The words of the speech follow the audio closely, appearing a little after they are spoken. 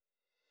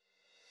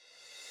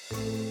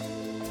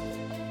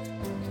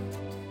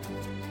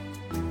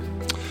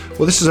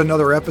Well, this is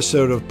another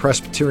episode of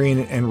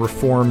Presbyterian and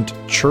Reformed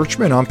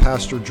Churchmen. I'm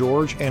Pastor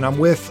George, and I'm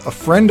with a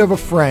friend of a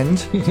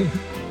friend,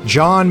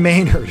 John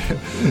Maynard.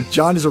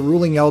 John is a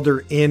ruling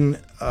elder in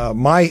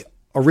my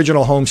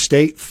original home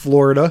state,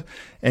 Florida,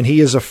 and he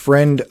is a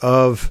friend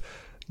of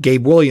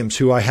Gabe Williams,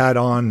 who I had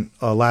on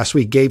last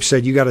week. Gabe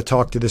said, you got to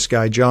talk to this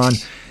guy, John.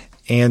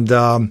 And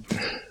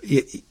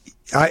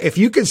if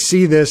you could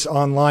see this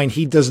online,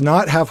 he does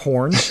not have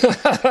horns.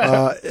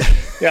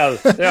 Yeah,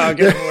 I'll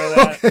get away with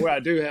that. Where I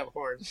do have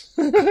horns.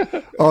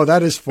 Oh,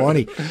 that is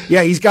funny.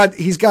 Yeah, he's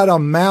got a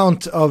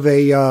mount of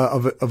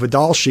a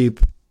doll sheep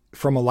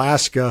from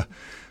Alaska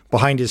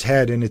behind his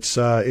head, and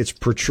it's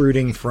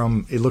protruding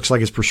from. It looks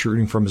like it's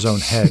protruding from his own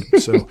head.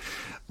 So,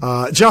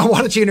 John, why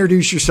don't you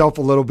introduce yourself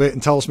a little bit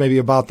and tell us maybe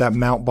about that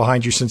mount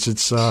behind you, since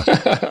it's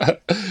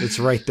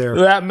right there.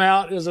 That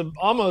mount is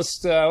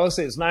almost let's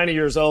say it's 90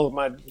 years old.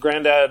 My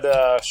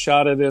granddad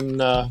shot it in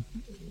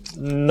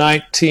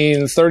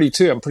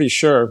 1932, I'm pretty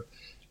sure.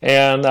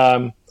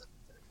 And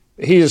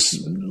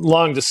he's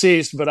long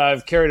deceased, but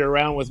I've carried it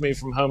around with me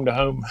from home to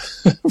home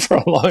for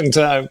a long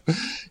time.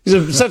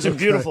 He's such a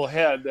beautiful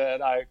head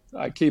that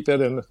I keep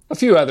it and a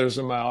few others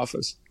in my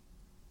office.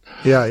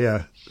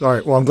 Yeah. All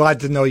right. Well, I'm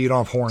glad to know you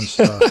don't have horns.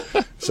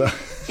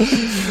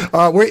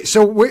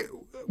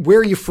 Where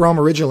are you from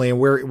originally, and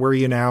where are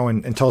you now?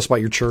 And tell us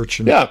about your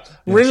church.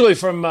 Originally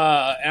from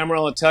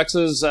Amarillo,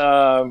 Texas,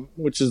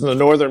 which is in the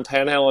northern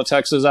panhandle of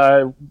Texas.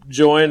 I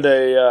joined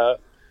a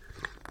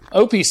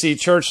OPC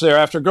church there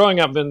after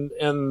growing up in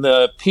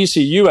the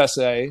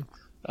PCUSA,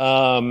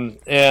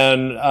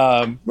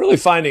 and really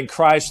finding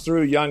Christ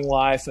through Young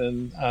Life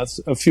and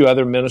a few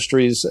other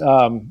ministries.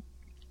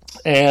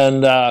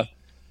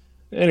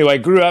 Anyway,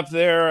 grew up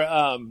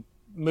there,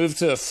 moved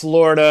to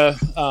Florida.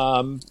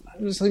 I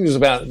think it was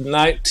about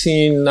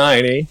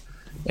 1990,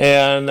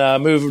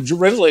 and moved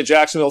originally to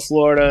Jacksonville,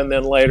 Florida, and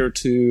then later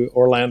to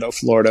Orlando,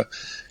 Florida.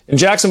 In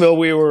Jacksonville,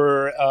 we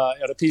were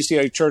at a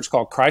PCA church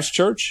called Christ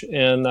Church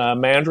in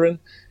Mandarin,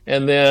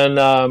 and then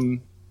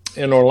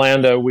in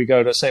Orlando, we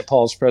go to St.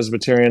 Paul's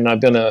Presbyterian.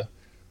 I've been a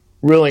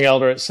ruling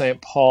elder at St.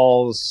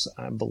 Paul's,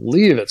 I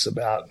believe it's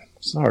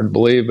hard to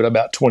believe, but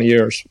about 20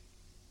 years.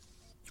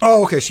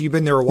 Oh, okay, so you've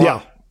been there a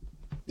while.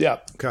 Yeah.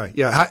 Okay,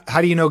 yeah.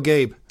 How do you know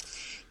Gabe?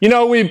 You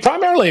know, we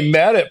primarily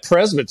met at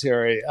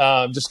Presbytery,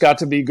 just got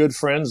to be good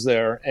friends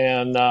there.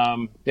 And,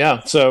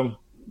 so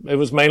it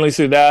was mainly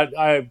through that.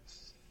 I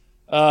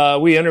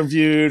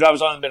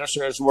was on the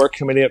minister's work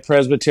committee at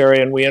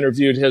Presbytery, and we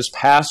interviewed his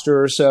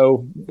pastor.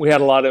 So we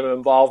had a lot of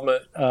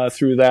involvement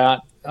through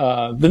that,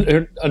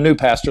 a new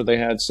pastor they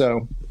had.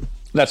 So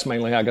that's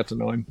mainly how I got to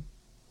know him.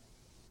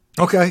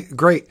 Okay,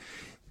 great.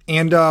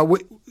 And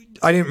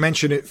I didn't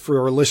mention it for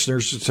our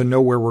listeners to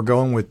know where we're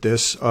going with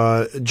this.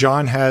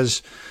 John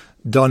has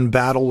done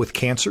battle with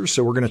cancer,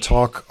 so we're going to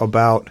talk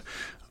about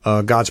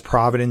God's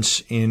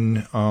providence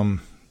in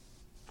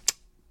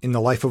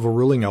the life of a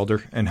ruling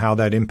elder and how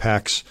that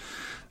impacts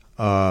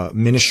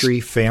ministry,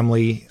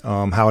 family,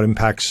 how it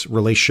impacts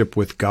relationship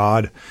with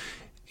God,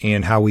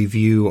 and how we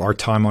view our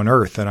time on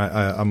earth. And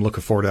I'm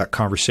looking forward to that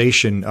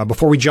conversation.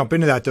 Before we jump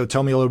into that, though,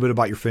 tell me a little bit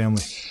about your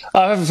family.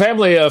 I have a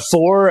family of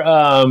four.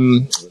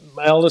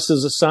 My eldest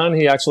is a son.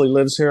 He actually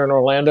lives here in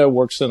Orlando,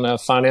 works in a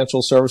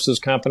financial services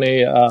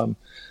company. I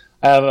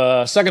have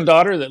a second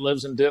daughter that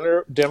lives in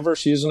Denver.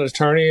 She's an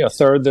attorney. A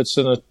third that's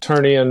an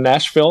attorney in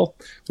Nashville.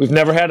 We've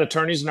never had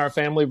attorneys in our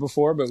family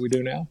before, but we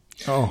do now.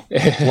 Oh,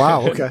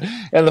 wow. Okay.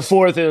 And the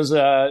fourth is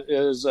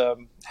a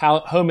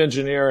home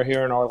engineer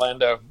here in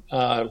Orlando.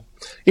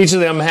 Each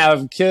of them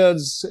have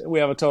kids. We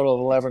have a total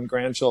of 11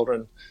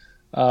 grandchildren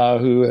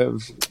who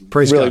have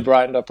really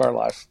brightened up our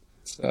life.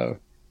 So,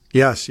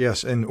 yes.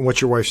 And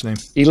what's your wife's name?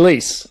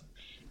 Elise.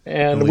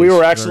 And we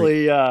were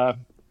actually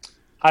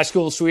high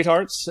school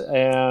sweethearts,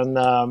 and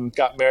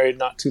got married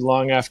not too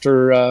long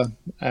after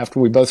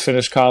we both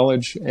finished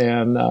college.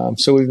 And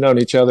so we've known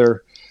each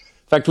other.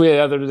 In fact, we the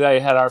other day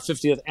had our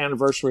 50th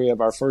anniversary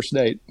of our first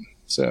date.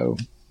 So,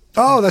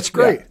 oh, that's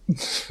great.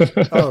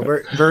 Yeah. Oh,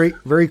 very, very,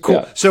 very cool.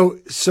 Yeah.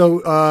 So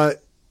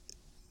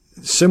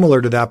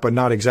similar to that, but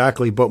not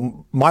exactly. But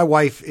my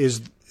wife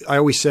is, I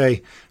always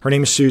say her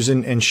name is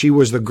Susan, and she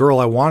was the girl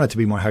I wanted to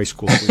be my high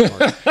school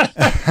sweetheart.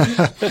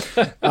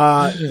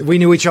 We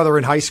knew each other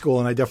in high school,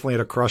 and I definitely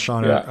had a crush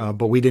on her,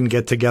 but we didn't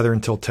get together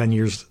until 10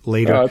 years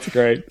later. Oh, that's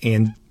great.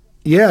 And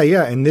yeah.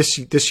 And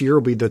this year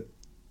will be the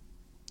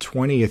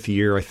 20th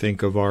year, I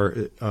think, of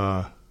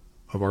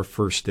our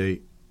first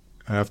date.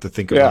 I have to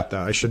think about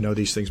that. I should know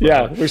these things.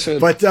 Yeah, we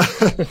should. But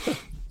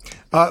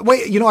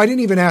wait, I didn't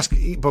even ask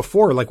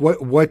before. Like,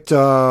 what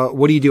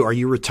do you do? Are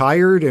you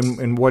retired,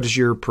 and what is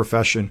your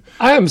profession?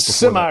 I am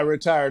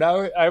semi-retired.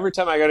 Every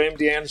time I go to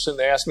MD Anderson,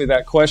 they ask me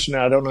that question,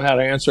 and I don't know how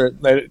to answer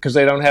it because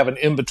they don't have an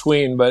in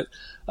between. But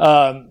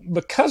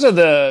because of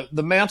the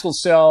mantle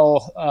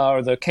cell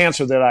or the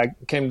cancer that I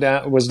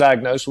was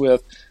diagnosed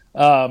with,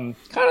 kind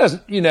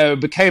of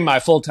became my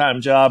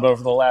full-time job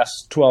over the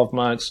last 12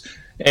 months,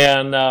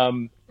 and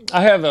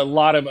I have a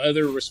lot of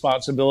other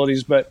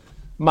responsibilities, but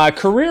my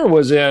career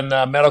was in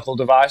medical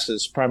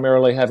devices,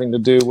 primarily having to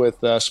do with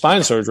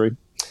spine surgery.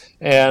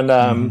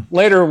 And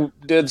later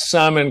did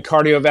some in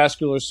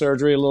cardiovascular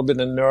surgery, a little bit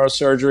in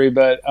neurosurgery.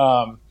 But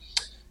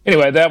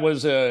anyway, that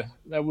was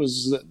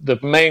the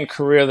main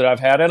career that I've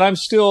had. And I'm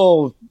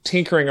still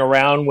tinkering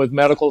around with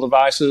medical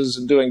devices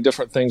and doing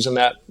different things in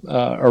that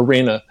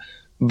arena,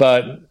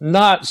 but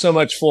not so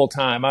much full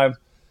time.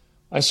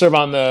 I serve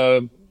on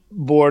the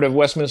board of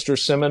Westminster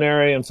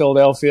Seminary in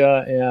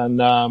Philadelphia, and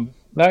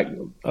that,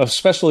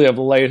 especially of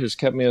late, has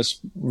kept me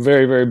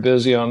very, very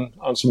busy on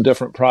some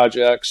different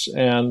projects.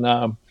 And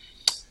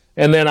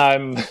then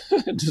I'm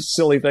just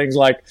silly things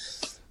like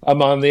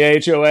I'm on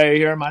the HOA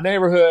here in my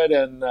neighborhood,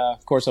 and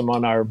of course I'm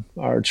on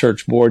our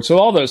church board. So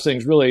all those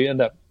things really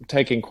end up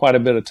taking quite a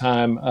bit of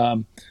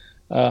time.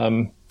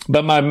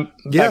 But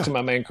back to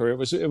my main career,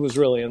 it was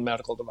really in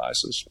medical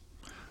devices.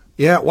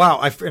 Yeah, wow!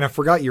 I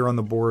forgot you're on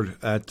the board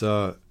at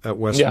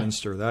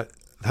Westminster. Yeah.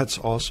 That's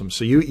awesome.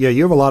 So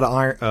you have a lot of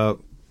iron,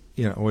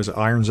 was it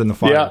irons in the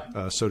fire,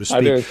 so to speak.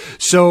 I do.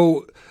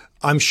 So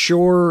I'm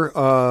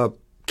sure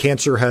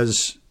cancer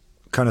has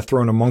kind of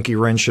thrown a monkey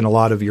wrench in a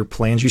lot of your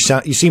plans. You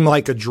seem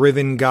like a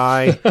driven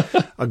guy,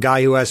 a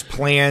guy who has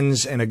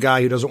plans, and a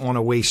guy who doesn't want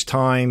to waste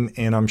time.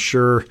 And I'm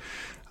sure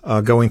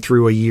going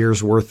through a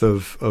year's worth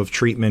of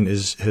treatment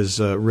has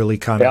really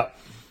kind of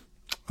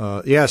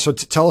So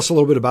tell us a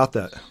little bit about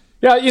that.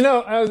 Yeah,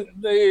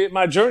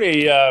 my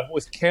journey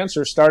with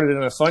cancer started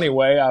in a funny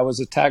way. I was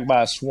attacked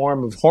by a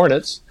swarm of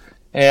hornets,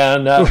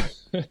 and that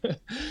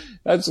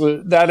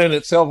in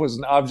itself was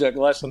an object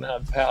lesson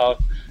of how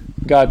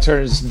God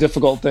turns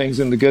difficult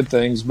things into good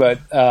things. But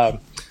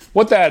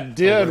what that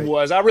did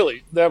was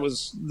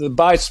the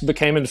bites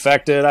became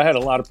infected. I had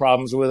a lot of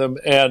problems with them,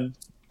 and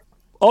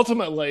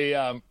ultimately,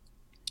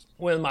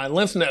 when my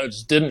lymph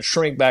nodes didn't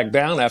shrink back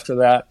down after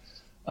that,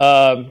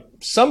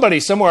 somebody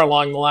somewhere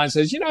along the line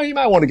says, you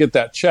might want to get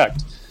that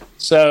checked.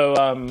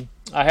 So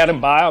I had him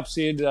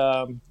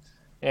biopsied,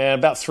 and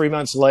about 3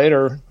 months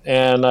later,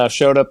 and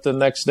showed up the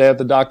next day at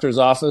the doctor's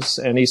office,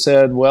 and he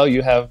said, well,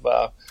 you have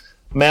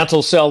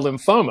mantle cell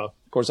lymphoma.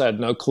 Of course, I had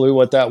no clue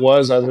what that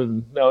was, other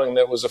than knowing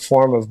that it was a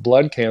form of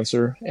blood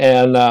cancer.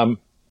 And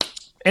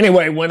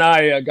anyway, when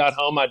I got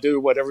home, I do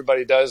what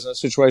everybody does in a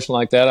situation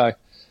like that. I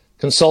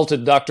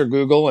consulted Dr.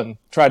 Google and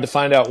tried to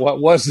find out what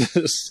was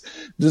this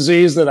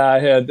disease that I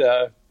had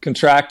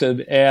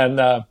contracted, and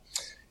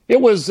it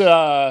was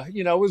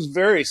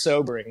very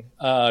sobering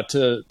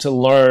to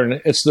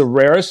learn. It's the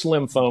rarest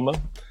lymphoma.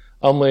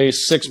 Only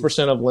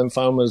 6% of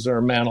lymphomas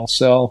are mantle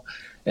cell,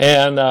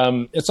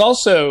 and it's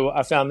also,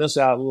 I found this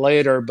out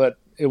later, but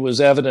it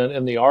was evident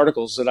in the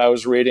articles that I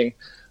was reading,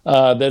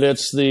 that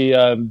it's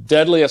the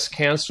deadliest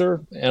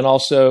cancer and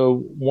also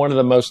one of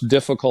the most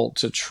difficult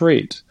to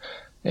treat.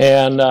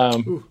 And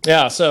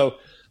so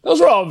those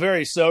were all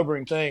very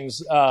sobering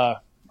things.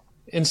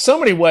 In so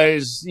many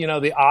ways,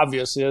 the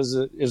obvious is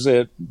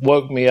it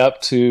woke me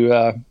up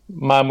to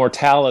my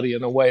mortality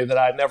in a way that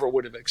I never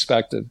would have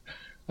expected.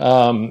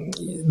 I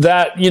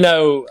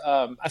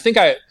think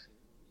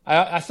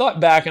I thought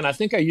back, and I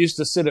think I used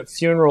to sit at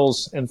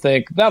funerals and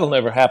think, that'll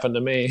never happen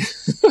to me,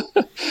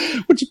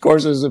 which of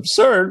course is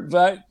absurd,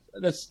 but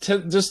that's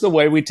just the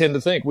way we tend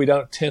to think. We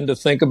don't tend to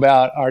think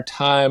about our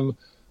time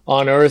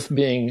on earth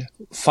being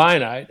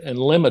finite and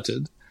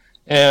limited.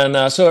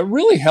 And so it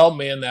really helped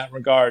me in that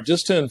regard,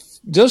 just to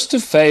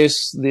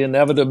face the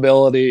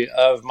inevitability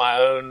of my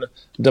own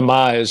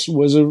demise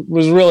was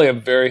really a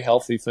very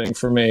healthy thing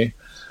for me.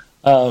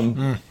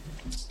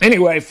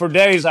 Anyway, for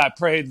days I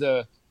prayed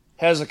the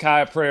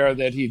Hezekiah prayer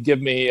that he'd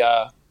give me.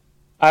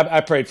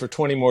 I prayed for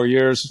 20 more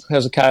years.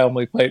 Hezekiah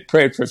only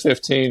prayed for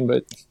 15,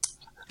 but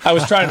I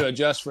was trying to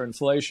adjust for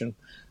inflation.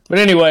 But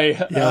anyway,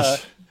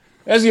 yes.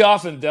 As he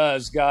often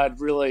does,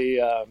 God really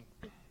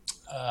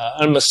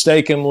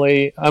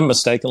unmistakably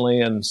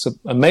and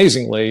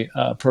amazingly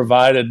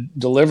provided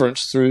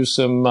deliverance through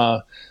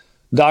some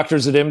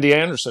doctors at MD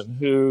Anderson,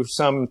 who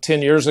some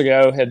 10 years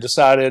ago had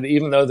decided,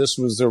 even though this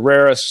was the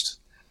rarest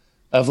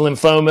of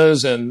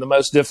lymphomas and the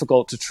most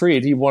difficult to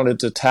treat, he wanted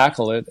to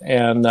tackle it.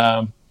 And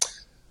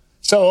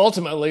so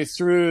ultimately,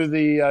 through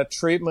the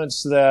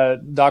treatments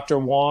that Dr.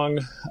 Wong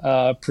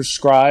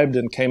prescribed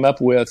and came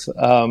up with,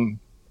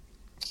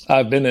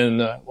 I've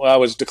been I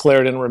was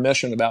declared in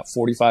remission about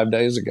 45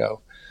 days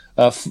ago.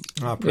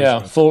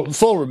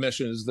 Full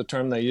remission is the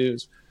term they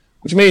use,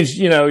 which means,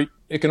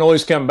 it can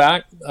always come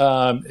back.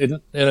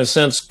 In a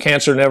sense,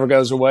 cancer never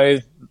goes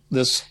away.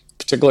 This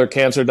particular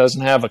cancer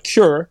doesn't have a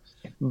cure.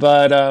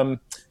 But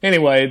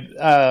anyway,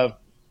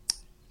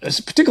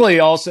 particularly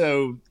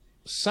also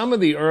some of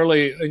the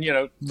early,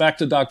 back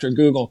to Dr.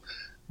 Google,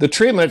 the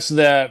treatments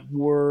that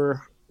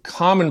were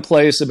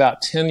commonplace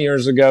about 10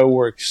 years ago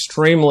were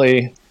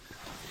extremely,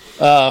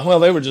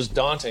 they were just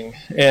daunting.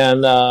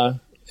 And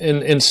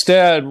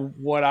instead,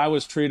 what I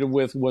was treated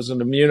with was an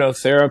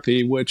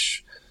immunotherapy,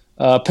 which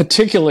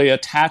particularly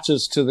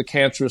attaches to the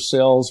cancerous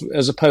cells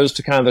as opposed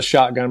to kind of the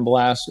shotgun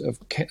blast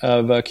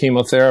of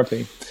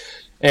chemotherapy.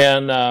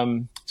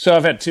 And so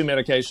I've had two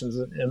medications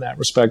in that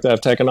respect that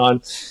I've taken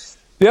on.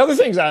 The other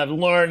things I've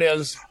learned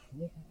is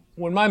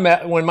when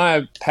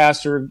my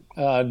pastor,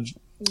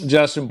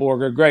 Justin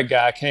Borger, great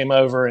guy, came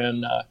over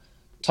and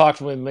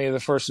talked with me the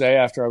first day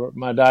after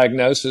my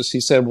diagnosis,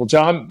 he said, well,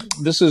 John,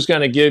 this is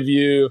going to give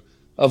you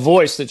a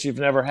voice that you've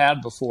never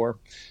had before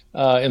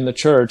in the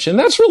church. And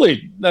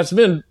that's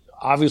been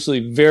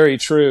obviously very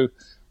true.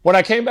 When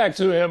I came back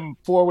to him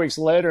 4 weeks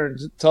later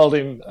and told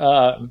him,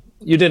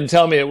 you didn't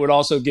tell me it would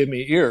also give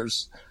me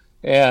ears.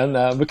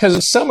 And because in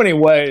so many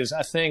ways,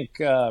 I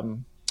think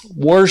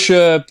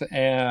worship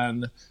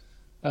and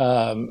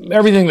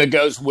everything that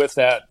goes with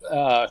that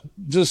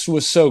just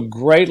was so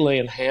greatly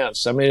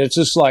enhanced. I mean, it's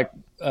just like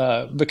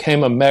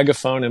became a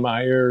megaphone in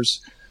my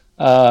ears.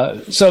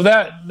 So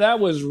that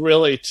was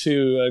really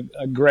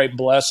a great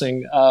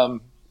blessing.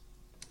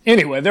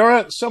 Anyway, there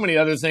are so many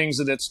other things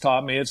that it's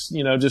taught me. It's,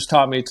 just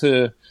taught me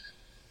to,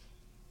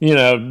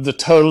 the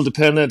total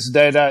dependence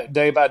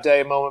day by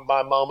day, moment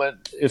by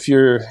moment. If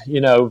you're,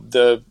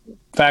 the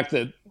fact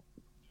that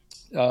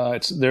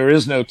there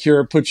is no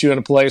cure puts you in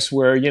a place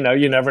where, you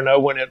never know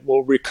when it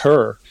will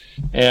recur.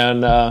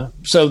 And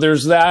so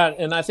there's that.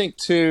 And I think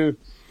too,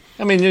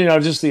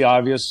 just the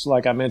obvious,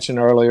 like I mentioned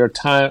earlier,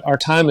 our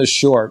time is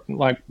short.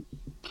 Like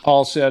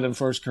Paul said in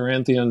 1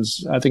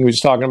 Corinthians, I think he was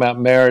talking about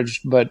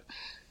marriage, but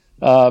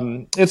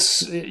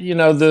it's,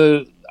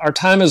 our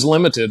time is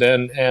limited.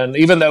 And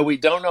even though we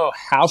don't know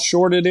how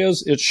short it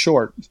is, it's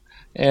short.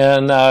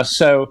 And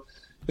so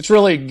it's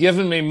really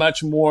given me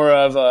much more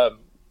of a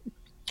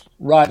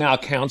right now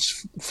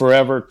counts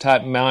forever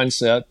type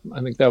mindset.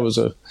 I think that was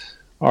a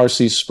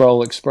R.C.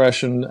 Sproul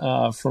expression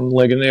from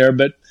Ligonier.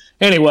 But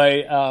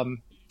anyway,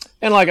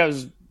 and like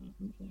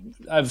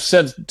I've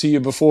said to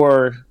you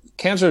before,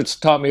 cancer has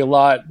taught me a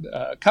lot.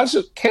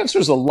 Cancer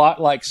is a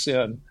lot like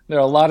sin. There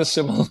are a lot of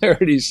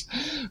similarities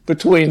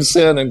between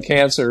sin and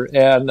cancer.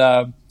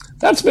 And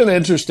that's been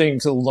interesting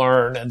to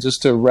learn and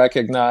just to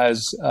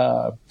recognize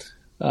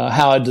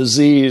how a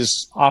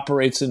disease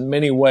operates in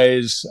many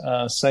ways,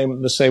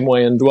 the same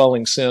way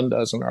indwelling sin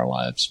does in our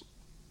lives.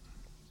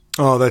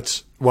 Oh,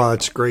 that's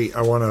great.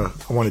 I want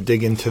to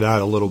dig into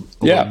that a little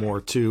more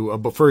too.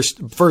 But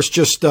first,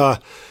 just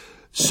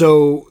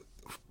so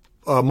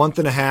a month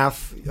and a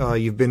half,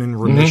 you've been in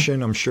remission.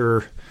 Mm-hmm. I'm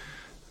sure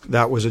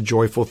that was a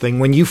joyful thing.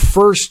 When you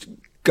first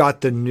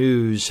got the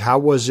news, how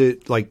was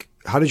it like?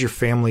 How did your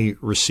family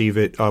receive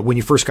it when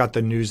you first got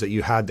the news that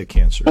you had the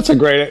cancer? That's a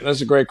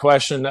great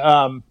question.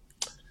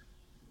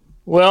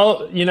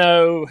 Well,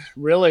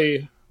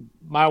 really,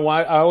 my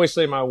wife. I always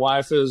say my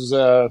wife is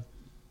a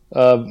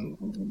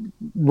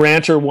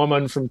rancher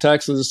woman from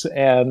Texas,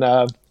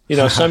 and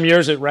some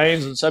years it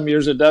rains and some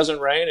years it doesn't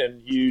rain,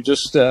 and you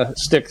just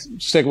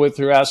stick with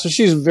throughout. So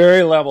she's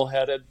very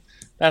level-headed.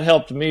 That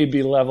helped me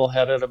be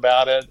level-headed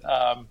about it.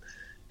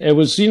 It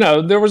was,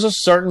 there was a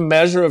certain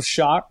measure of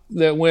shock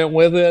that went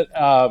with it.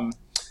 I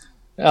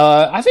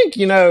think,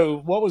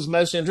 what was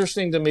most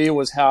interesting to me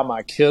was how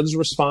my kids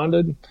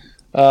responded.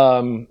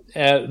 And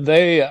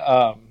they,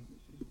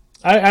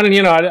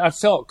 I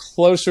felt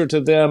closer to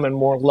them and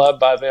more loved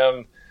by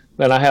them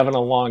than I have in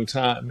a long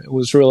time. It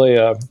was really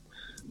a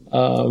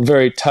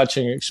very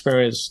touching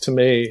experience to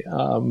me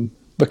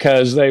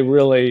because they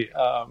really,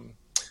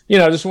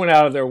 just went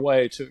out of their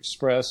way to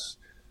express,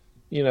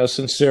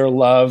 sincere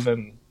love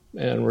and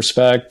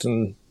respect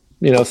and,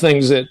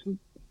 things that,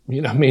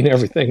 mean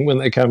everything when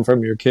they come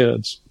from your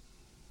kids.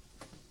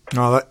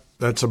 No,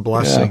 that's a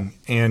blessing.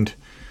 Yeah. And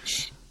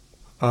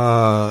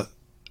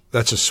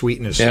that's a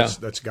sweetness. Yeah.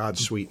 That's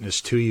God's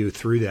sweetness to you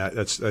through that.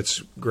 That's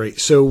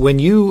great. So when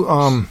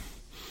you,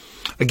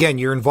 again,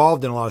 you're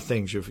involved in a lot of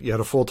things. You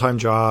had a full-time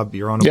job.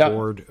 You're on a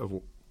board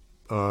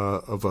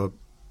of a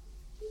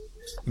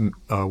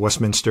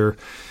Westminster.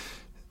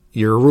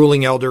 You're a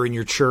ruling elder in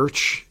your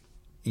church.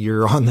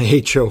 You're on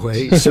the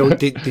HOA. So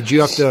did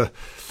you have to,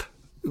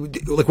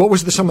 like, what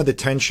was some of the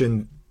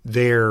tension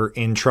there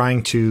in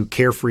trying to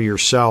care for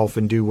yourself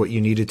and do what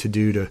you needed to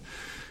do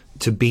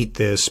to beat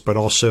this, but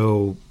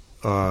also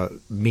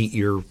meet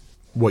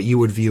what you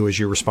would view as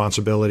your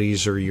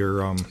responsibilities or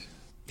your,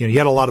 you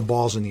had a lot of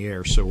balls in the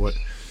air. So what?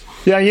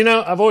 Yeah,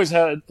 I've always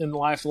had in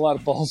life a lot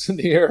of balls in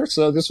the air.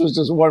 So this was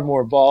just one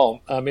more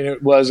ball. I mean,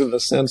 it was in the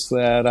sense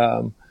that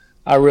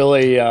I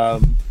really, I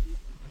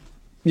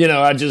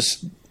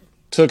just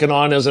took it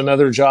on as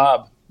another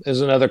job,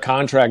 as another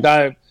contract.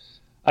 I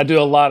do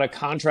a lot of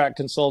contract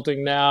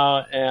consulting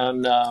now,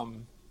 and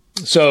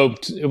so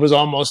it was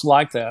almost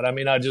like that. I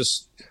mean, I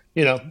just,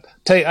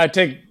 I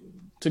take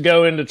to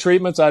go into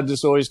treatments. I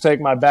just always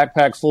take my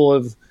backpack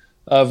full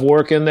of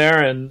work in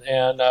there and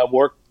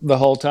work the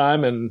whole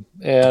time, and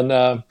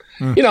I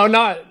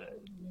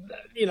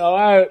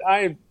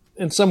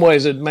in some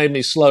ways it made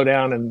me slow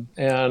down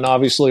and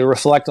obviously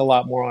reflect a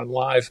lot more on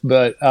life.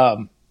 But I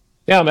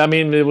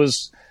mean, it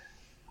was.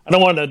 I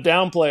don't want to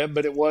downplay it,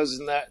 but it was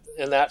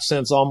in that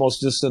sense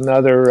almost just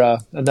another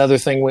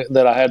thing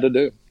that I had to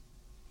do.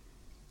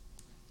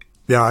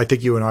 Yeah, I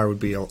think you and I would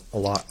be a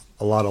lot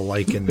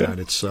alike in that.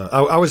 It's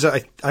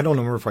I don't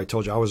remember if I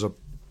told you I was a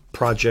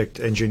project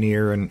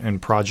engineer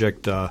and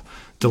project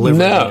delivery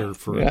leader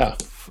for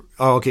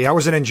Oh, okay. I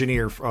was an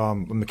engineer, a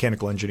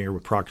mechanical engineer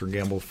with Procter &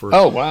 Gamble for.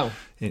 Oh, wow.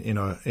 In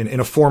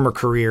a former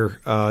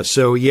career.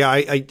 So yeah,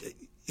 I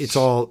it's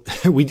all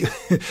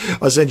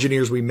us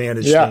engineers, we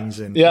manage things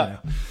and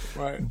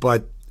right.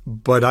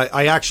 But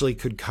I actually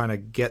could kind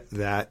of get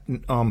that.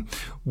 A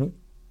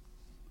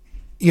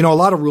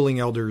lot of ruling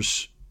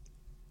elders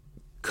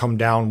come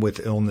down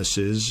with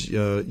illnesses.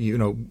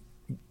 You're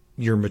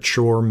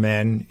mature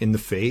men in the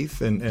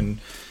faith and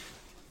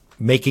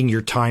making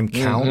your time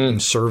count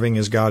and serving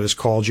as God has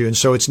called you. And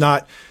so it's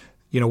not,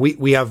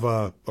 we have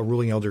a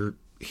ruling elder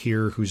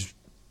here who's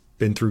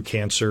been through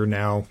cancer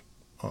now.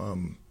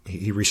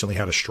 He recently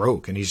had a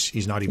stroke, and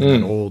he's not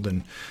even that old.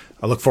 And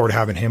I look forward to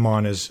having him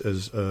on as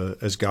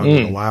God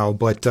would allow.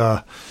 But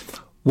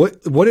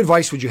what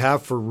advice would you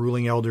have for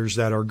ruling elders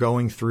that are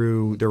going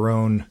through their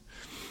own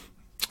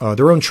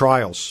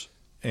trials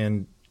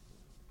and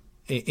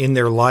in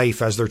their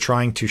life as they're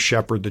trying to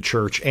shepherd the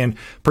church, and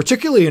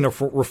particularly in a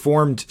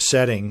reformed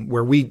setting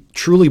where we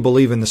truly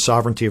believe in the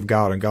sovereignty of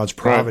God and God's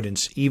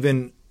providence,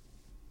 even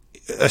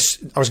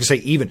especially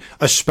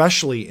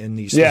in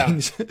these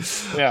things.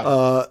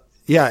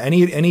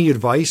 Any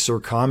advice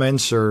or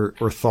comments or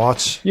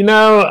thoughts?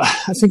 I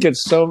think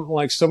it's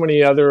so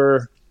many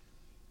other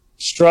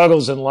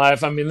struggles in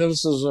life. I mean,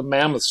 this is a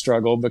mammoth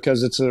struggle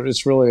because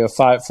it's really a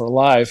fight for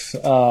life.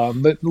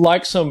 But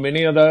like so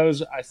many of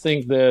those, I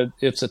think that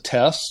it's a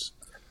test.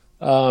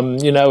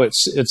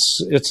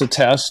 It's a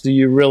test. Do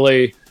you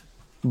really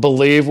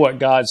believe what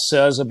God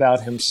says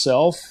about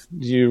himself?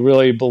 Do you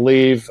really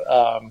believe,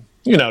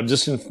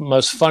 just in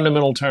most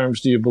fundamental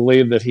terms, do you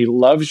believe that he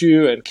loves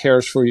you and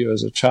cares for you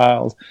as a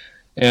child?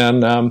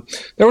 And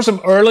there were some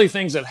early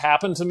things that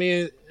happened to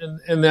me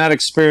in that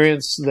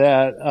experience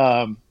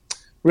that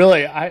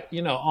really, I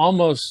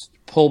almost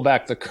pull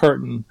back the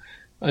curtain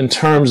in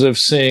terms of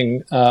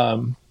seeing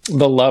the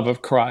love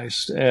of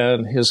Christ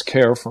and his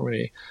care for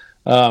me.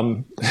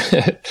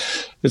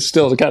 It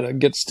still kind of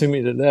gets to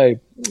me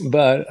today,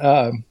 but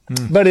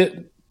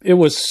it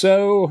was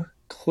so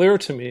clear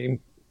to me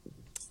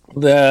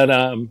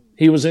that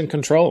he was in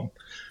control,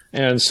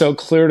 and so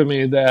clear to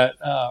me that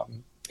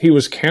he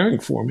was caring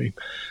for me.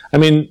 I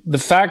mean, the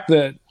fact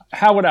that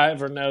how would I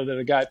ever know that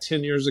a guy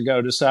 10 years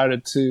ago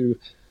decided to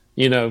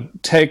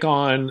take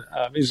on,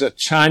 he's a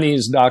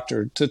Chinese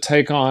doctor, to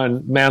take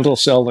on mantle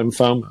cell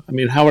lymphoma. I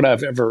mean, how would I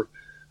have ever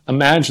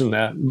imagined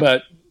that?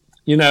 But,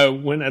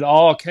 when it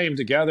all came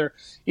together,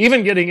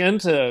 even getting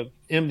into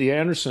MD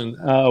Anderson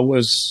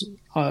was,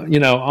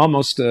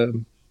 almost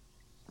an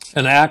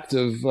act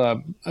of,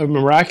 a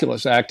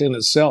miraculous act in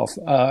itself.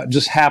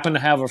 Just happened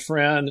to have a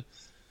friend,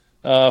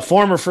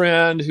 former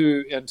friend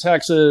in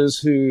Texas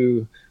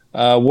who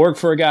worked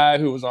for a guy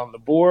who was on the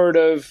board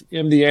of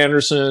MD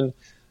Anderson.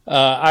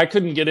 I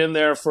couldn't get in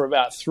there for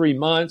about 3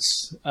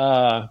 months.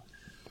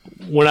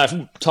 When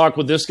I talked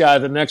with this guy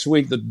the next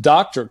week, the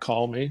doctor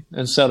called me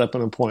and set up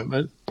an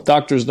appointment.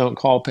 Doctors don't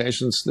call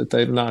patients that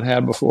they've not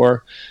had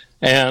before.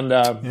 And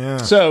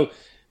so,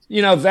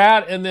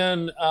 that, and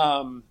then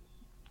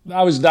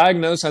I was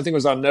diagnosed, I think it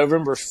was on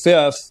November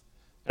 5th,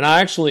 and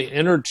I actually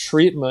entered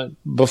treatment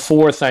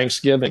before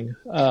Thanksgiving.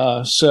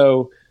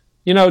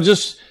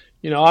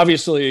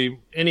 Obviously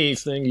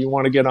anything you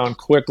want to get on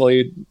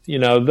quickly,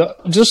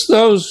 just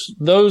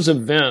those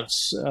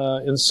events,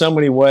 in so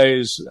many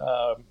ways,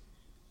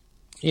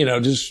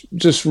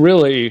 just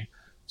really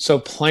so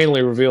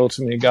plainly revealed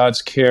to me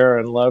God's care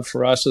and love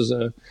for us as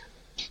a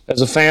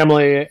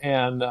family.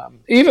 And,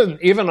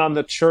 even on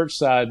the church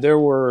side, there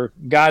were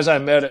guys I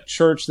met at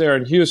church there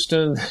in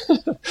Houston,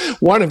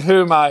 one of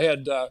whom I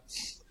had,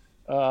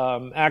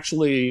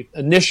 actually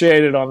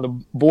initiated on the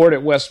board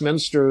at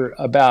Westminster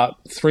about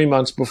 3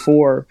 months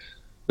before.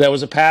 That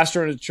was a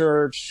pastor in a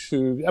church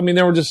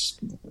there were just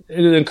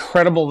an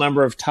incredible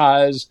number of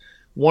ties.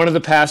 One of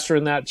the pastor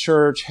in that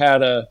church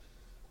had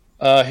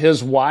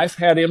his wife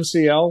had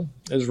MCL,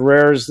 as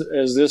rare as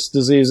this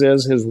disease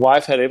is. His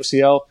wife had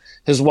MCL.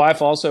 His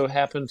wife also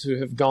happened to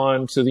have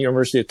gone to the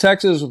University of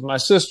Texas with my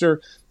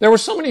sister. There were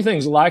so many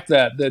things like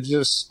that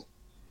just,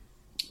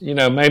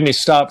 made me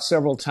stop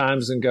several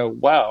times and go,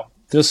 wow,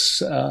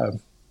 this,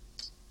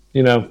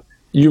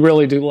 you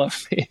really do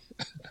love me.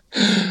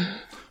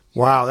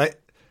 Wow.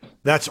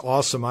 That's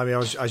awesome. I mean,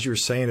 as you were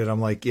saying it,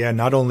 I'm like, yeah,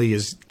 not only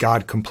is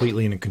God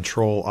completely in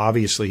control,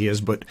 obviously he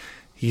is, but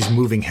he's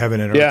moving heaven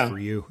and earth for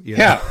you,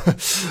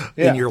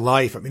 in your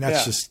life. I mean,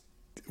 that's just,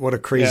 what a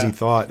crazy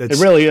thought. It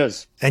really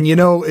is. And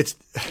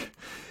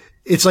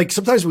it's like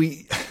sometimes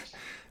I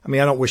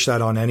don't wish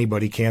that on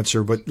anybody,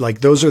 cancer, but like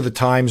those are the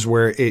times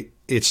where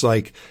it's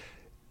like,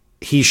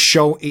 he's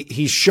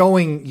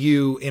showing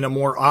you in a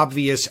more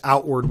obvious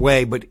outward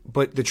way, but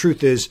the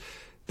truth is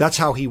that's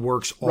how he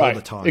works all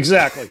the time.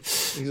 Exactly.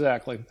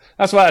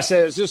 That's why I say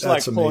it's just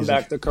like pulling amazing.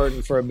 back the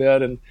curtain for a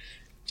bit and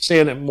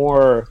seeing it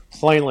more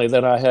plainly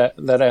than I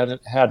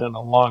hadn't had in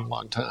a long,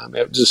 long time.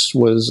 It just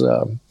was,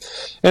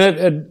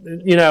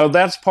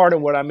 that's part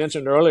of what I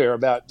mentioned earlier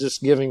about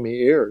just giving me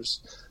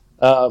ears.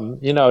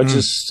 It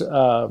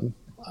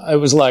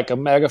was like a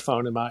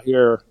megaphone in my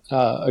ear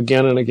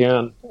again and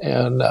again,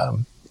 and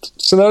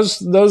So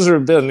those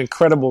have been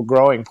incredible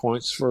growing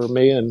points for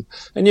me, and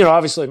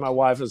obviously my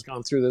wife has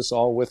gone through this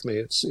all with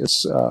me.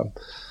 She's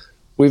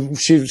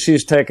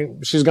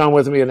gone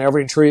with me in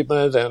every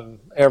treatment and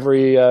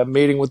every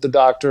meeting with the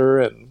doctor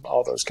and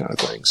all those kind of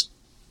things.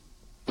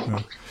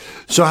 Yeah.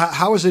 So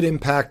how has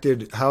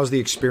the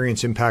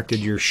experience impacted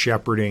your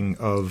shepherding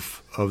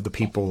of the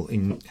people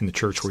in the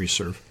church where you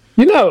serve?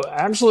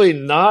 Actually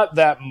not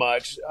that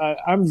much.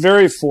 I'm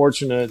very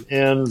fortunate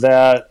in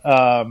that,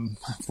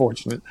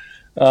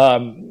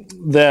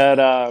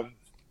 that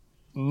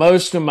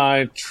most of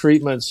my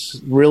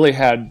treatments really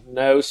had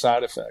no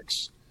side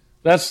effects.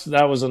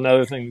 That was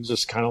another thing,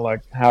 just kind of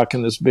like, how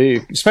can this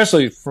be?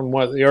 Especially from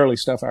the early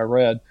stuff I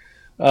read.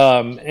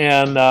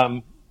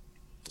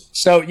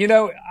 So,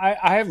 I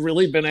have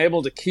really been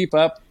able to keep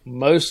up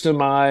most of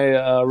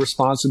my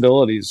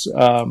responsibilities.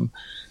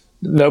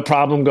 No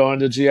problem going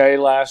to GA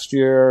last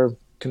year,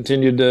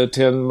 continued to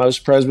attend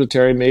most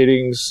presbytery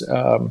meetings.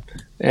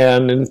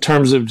 And in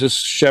terms of just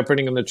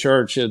shepherding in the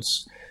church,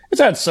 it's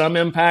had some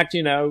impact.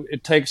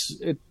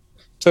 It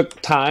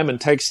took time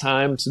and takes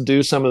time to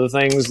do some of the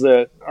things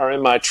that are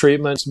in my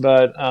treatments,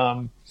 but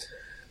I've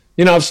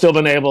still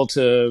been able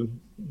to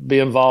be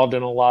involved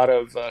in a lot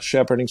of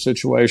shepherding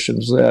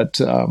situations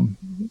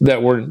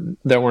that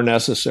were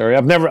necessary.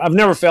 I've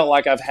never felt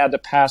like I've had to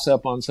pass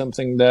up on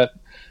something that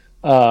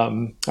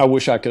I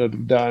wish I could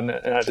have done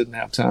and I didn't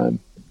have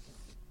time.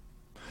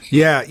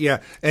 Yeah,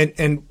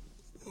 and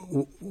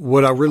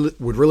what I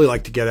would really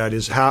like to get at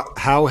is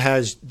how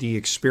has the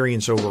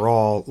experience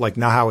overall, like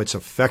not how it's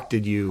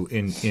affected you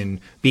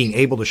in being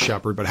able to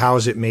shepherd, but how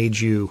has it made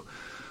you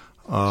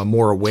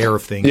more aware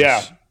of things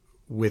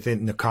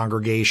within the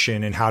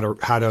congregation and how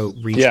to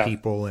reach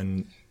people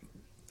and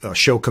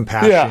show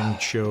compassion,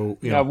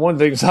 one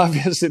thing's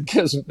obvious,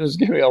 it's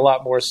giving me a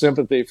lot more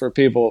sympathy for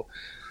people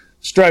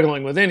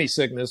struggling with any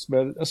sickness,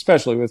 but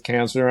especially with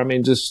cancer. I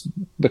mean, just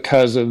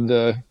because of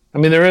there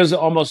is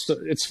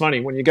it's funny,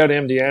 when you go to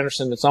MD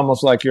Anderson, it's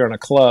almost like you're in a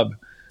club.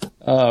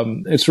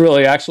 It's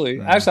really actually,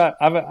 I've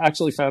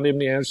actually found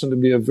MD Anderson to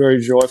be a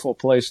very joyful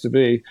place to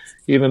be,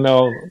 even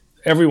though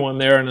everyone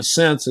there in a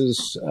sense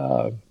is,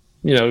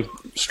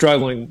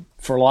 struggling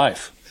for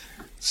life.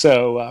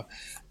 So,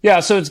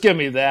 so it's given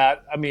me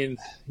that. I mean,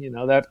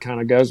 that kind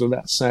of goes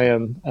without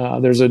saying.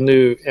 There's a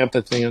new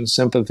empathy and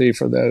sympathy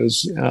for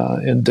those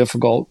in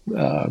difficult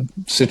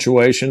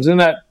situations,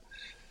 and that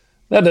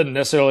doesn't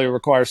necessarily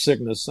require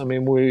sickness. I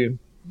mean,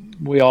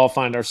 we all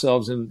find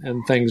ourselves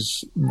in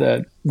things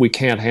that we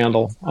can't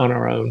handle on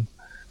our own.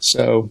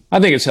 So I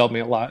think it's helped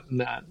me a lot in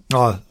that.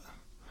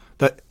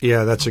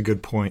 That's a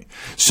good point.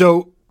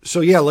 So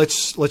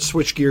let's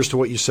switch gears to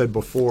what you said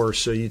before.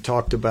 So you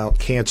talked about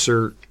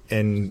cancer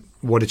and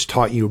what it's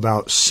taught you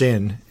about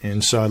sin.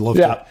 And so I'd love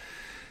to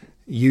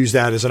use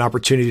that as an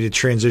opportunity to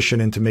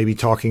transition into maybe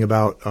talking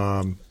about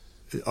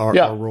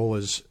our role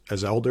as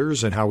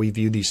elders and how we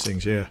view these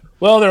things. Yeah.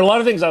 Well, there are a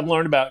lot of things I've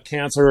learned about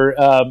cancer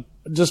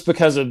just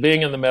because of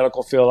being in the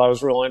medical field. I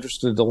was real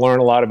interested to learn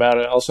a lot about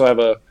it. I also have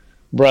a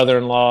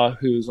brother-in-law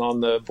who's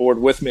on the board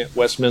with me at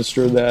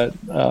Westminster that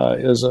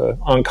is an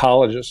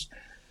oncologist.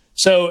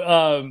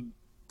 So,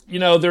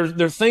 there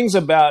are things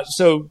about,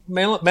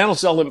 mantle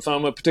cell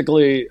lymphoma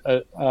particularly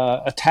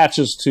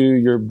attaches to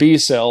your B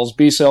cells.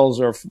 B cells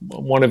are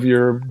one of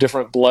your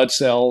different blood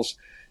cells.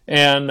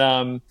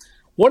 And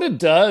what it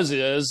does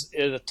is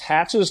it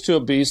attaches to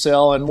a B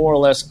cell and more or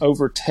less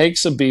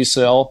overtakes a B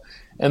cell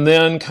and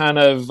then kind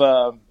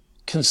of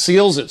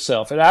conceals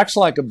itself. It acts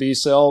like a B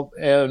cell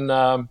and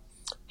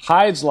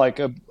hides like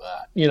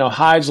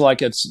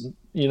it's,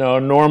 a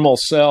normal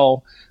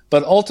cell,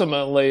 but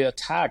ultimately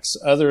attacks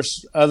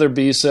other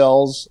B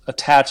cells,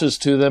 attaches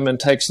to them, and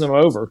takes them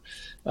over.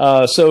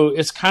 So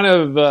it's kind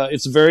of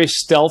it's very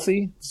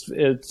stealthy.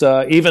 It's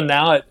even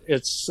now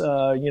it's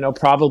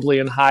probably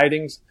in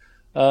hiding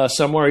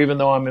somewhere, even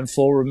though I'm in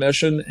full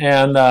remission,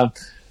 and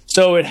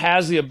so it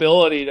has the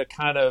ability to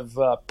kind of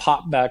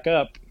pop back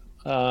up.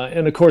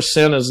 And of course,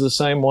 sin is the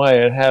same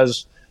way. It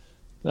has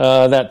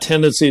that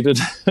tendency to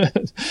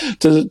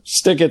to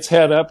stick its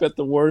head up at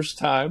the worst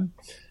time,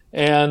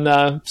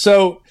 and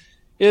so.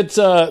 It's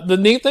the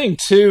neat thing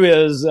too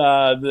is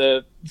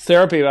the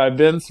therapy that I've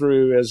been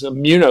through is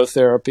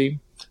immunotherapy.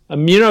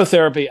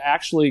 Immunotherapy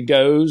actually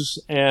goes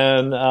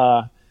and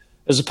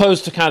as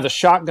opposed to kind of the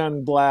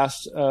shotgun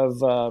blast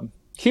of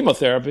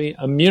chemotherapy,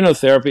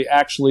 immunotherapy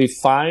actually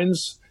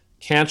finds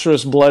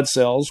cancerous blood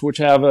cells, which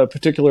have a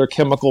particular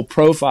chemical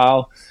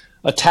profile,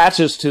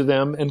 attaches to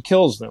them and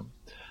kills them.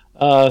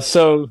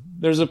 So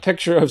there's a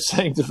picture of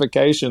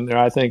sanctification there,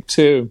 I think,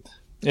 too,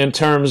 in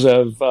terms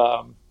of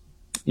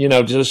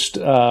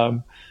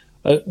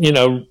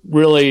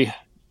really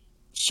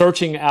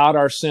searching out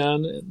our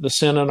sin, the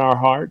sin in our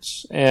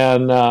hearts,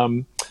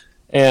 and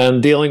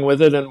dealing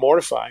with it and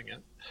mortifying it.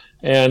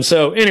 And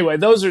so, anyway,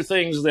 those are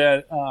things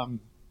that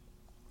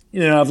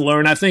I've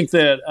learned. I think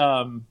that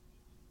I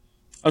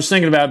was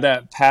thinking about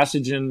that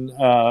passage in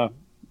 1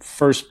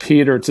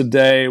 Peter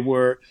today,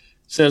 where it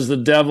says the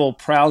devil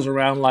prowls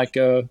around like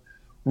a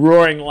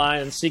roaring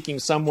lion seeking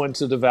someone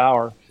to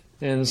devour.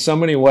 in so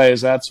many ways,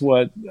 that's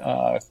what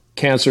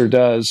cancer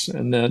does,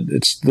 and that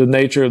it's the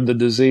nature of the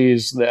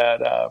disease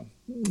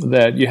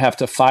that you have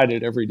to fight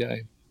it every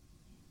day.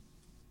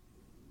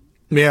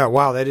 Yeah,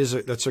 wow,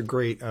 that's a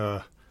great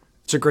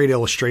it's a great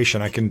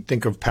illustration. I can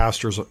think of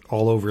pastors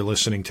all over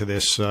listening to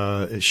this,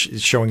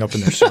 showing up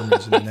in their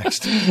sermons in the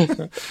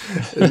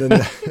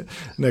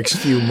next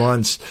few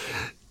months,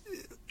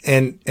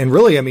 and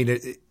really, I mean,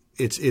 it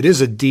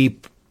is a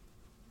deep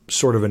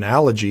sort of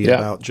analogy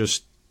about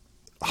just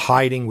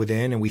hiding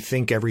within, and we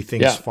think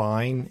everything's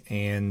fine,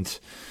 and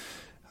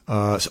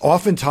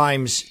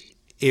oftentimes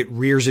it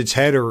rears its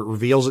head or it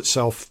reveals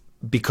itself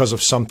because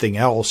of something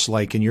else,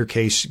 like in your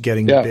case,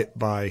 getting bit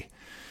by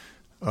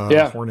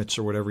hornets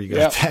or whatever you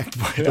got attacked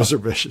by. Those are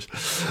vicious.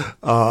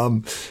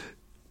 But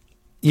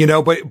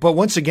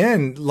once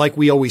again, like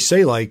we always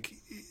say, like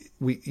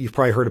you've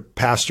probably heard a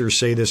pastor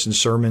say this in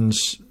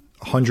sermons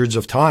hundreds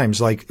of times,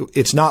 like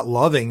it's not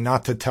loving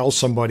not to tell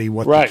somebody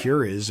what the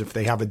cure is if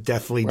they have a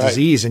deathly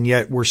disease, and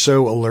yet we're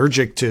so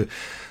allergic to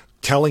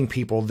telling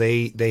people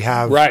they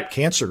have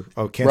cancer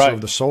of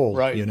the soul.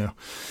 Oh,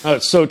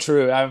 it's so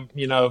true.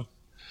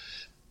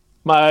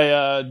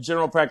 My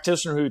general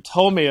practitioner who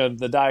told me of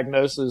the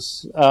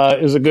diagnosis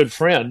is a good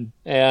friend,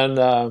 and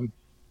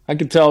I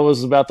could tell it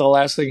was about the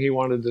last thing he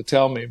wanted to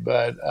tell me.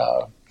 But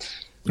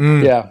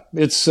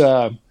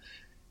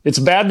it's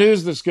bad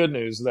news that's good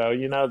news, though.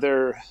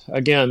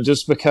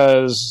 Just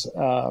because,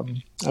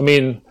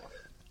 to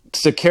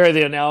carry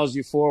the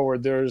analogy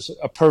forward, there's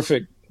a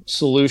perfect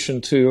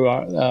solution to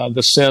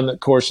the sin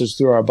that courses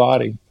through our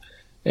body.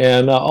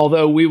 And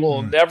although we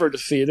will never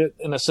defeat it,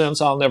 in a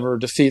sense, I'll never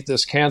defeat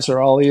this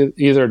cancer. I'll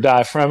either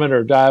die from it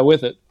or die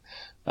with it.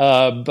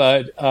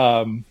 But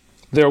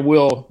there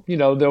will,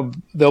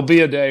 there'll be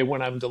a day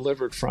when I'm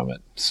delivered from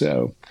it.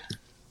 So,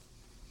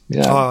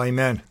 yeah. Oh,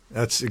 amen.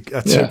 That's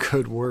a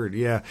good word.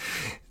 Yeah.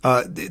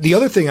 The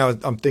other thing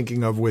I'm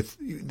thinking of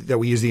that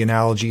we use the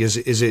analogy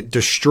is it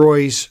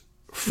destroys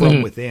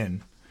from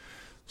within.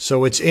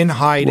 So it's in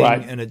hiding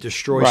and it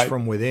destroys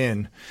from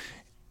within.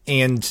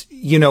 And,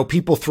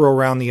 people throw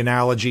around the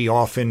analogy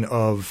often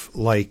of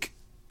like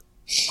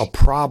a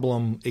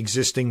problem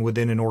existing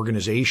within an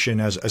organization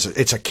as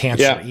it's a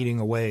cancer eating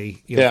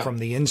away from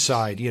the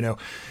inside,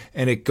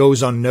 and it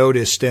goes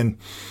unnoticed. And,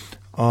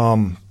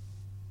 I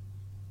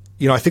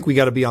think we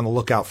got to be on the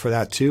lookout for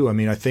that too. I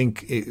mean, I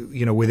think,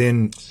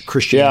 within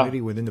Christianity,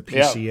 within the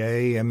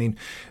PCA, I mean,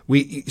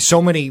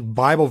 so many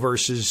Bible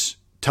verses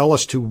tell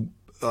us to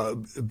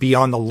be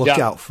on the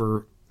lookout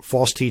for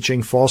false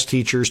teaching, false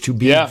teachers, to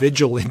be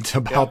vigilant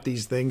about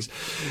these things,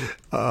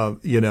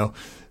 So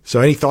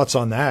any thoughts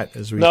on that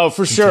as we No,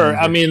 for sure.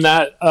 I mean,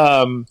 that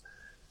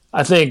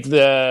I think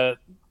that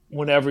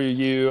whenever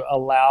you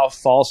allow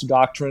false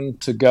doctrine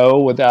to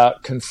go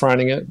without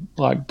confronting it,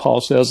 like Paul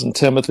says in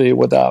Timothy,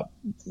 without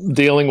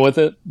dealing with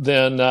it,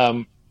 then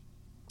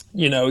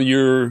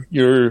you're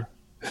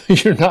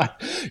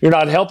not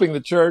helping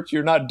the church.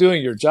 You're not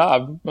doing your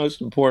job,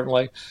 most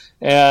importantly.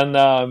 And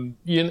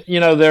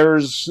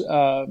there's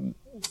the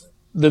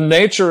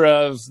nature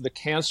of the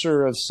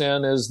cancer of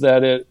sin is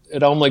that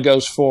it only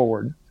goes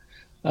forward.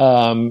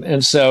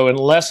 And so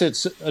unless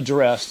it's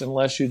addressed,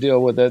 unless you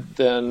deal with it,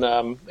 then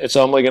it's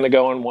only going to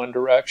go in one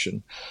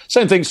direction.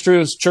 Same thing's true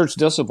as church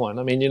discipline.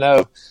 I mean,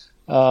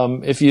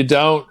 if you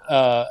don't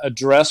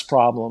address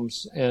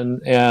problems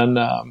and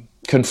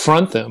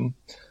confront them,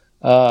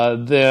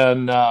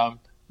 then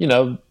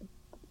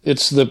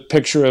it's the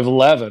picture of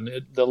leaven.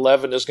 The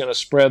leaven is going to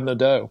spread in the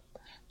dough,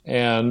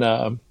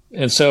 and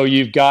so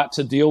you've got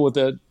to deal with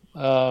it,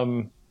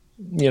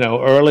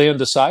 early and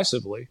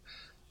decisively.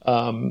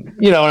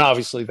 And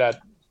obviously that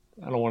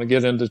I don't want to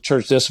get into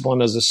church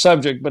discipline as a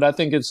subject, but I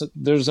think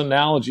there's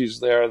analogies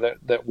there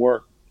that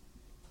work.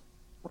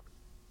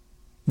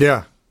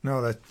 Yeah,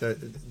 no, that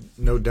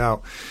no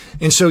doubt.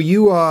 And so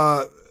you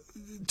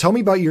tell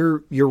me about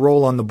your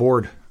role on the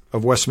board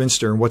of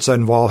Westminster and what's that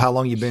involved? How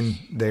long you been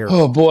there?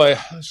 Oh boy,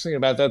 I was thinking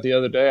about that the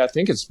other day. I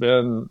think it's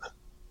been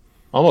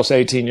almost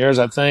 18 years.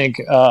 I think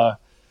a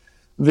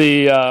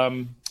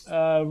real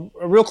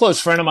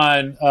close friend of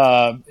mine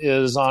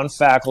is on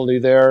faculty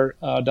there,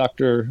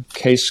 Dr.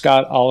 K.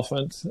 Scott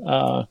Oliphant.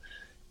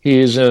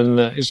 He's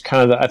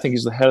kind of I think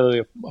he's the head of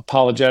the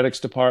apologetics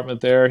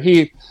department there.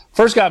 He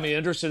first got me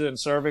interested in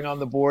serving on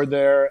the board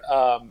there.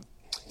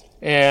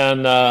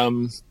 And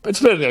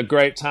it's been a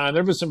great time.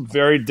 There have been some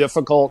very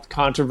difficult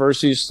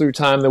controversies through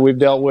time that we've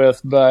dealt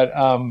with, but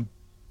I've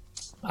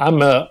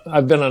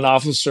been an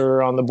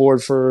officer on the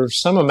board for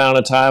some amount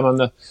of time.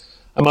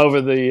 I'm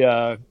over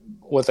the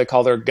what they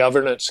call their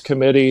governance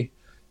committee,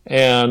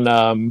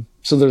 and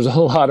so there's a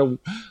lot of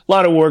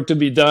work to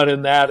be done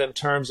in that in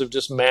terms of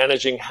just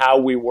managing how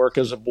we work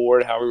as a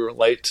board, how we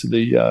relate to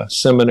the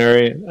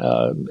seminary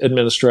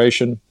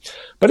administration.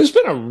 But it's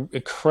been an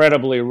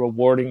incredibly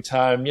rewarding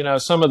time.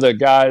 Some of the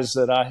guys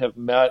that I have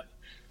met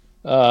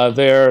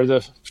there,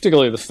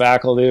 particularly the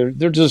faculty,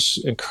 they're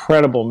just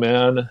incredible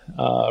men,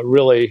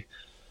 really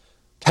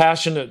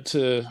passionate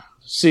to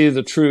see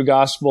the true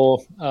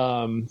gospel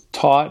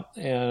taught,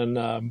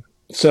 and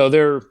so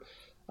they're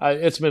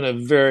it's been a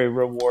very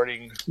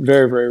rewarding,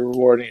 very, very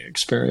rewarding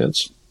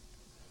experience.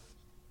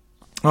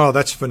 Oh,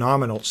 that's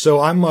phenomenal. So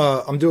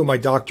I'm doing my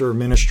doctor of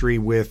ministry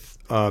with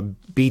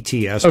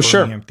BTS,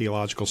 Birmingham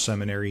Theological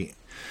Seminary,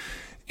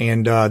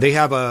 and they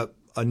have a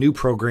new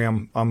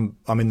program. I'm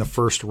in the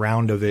first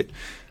round of it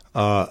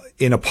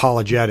in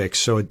apologetics.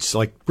 So it's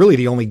like really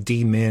the only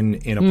D-Min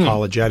in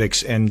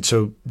apologetics. And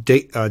so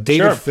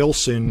David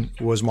Filson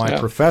was my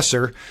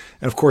professor,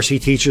 and of course he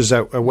teaches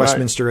at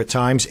Westminster at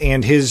times.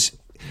 And his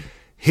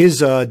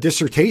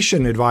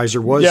dissertation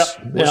advisor was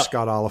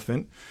Scott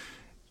Oliphant.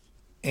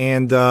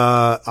 And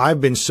I've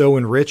been so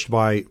enriched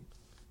by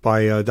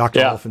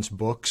Dr. Oliphant's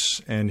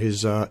books, and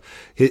his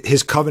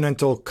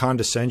covenantal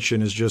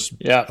condescension is just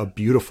a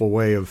beautiful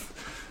way of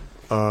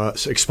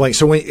explaining.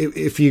 So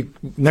if you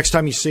next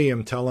time you see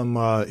him, tell him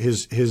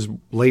his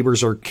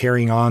labors are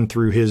carrying on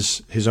through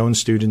his own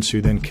students, who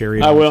then carry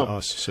it on to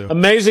us. So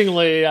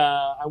amazingly,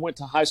 I went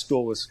to high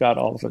school with Scott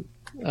Oliphant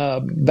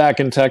back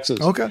in Texas.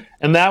 Okay,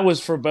 and that was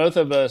for both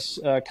of us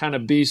kind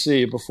of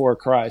BC, before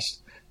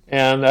Christ.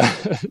 And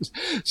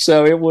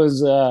so it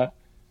was,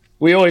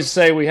 we always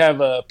say we have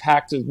a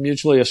pact of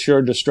mutually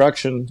assured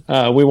destruction.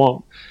 We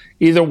won't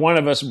either one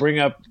of us bring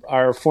up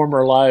our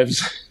former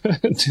lives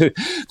to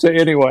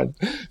anyone.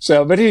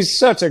 So, but he's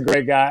such a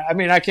great guy. I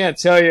mean, I can't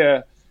tell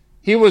you,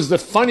 he was the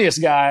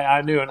funniest guy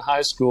I knew in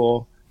high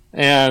school.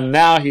 And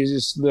now he's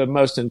just the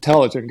most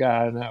intelligent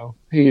guy I know.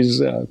 He's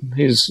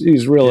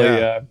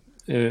really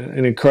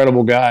an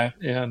incredible guy,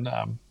 and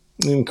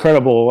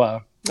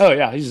incredible.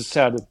 He's just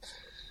had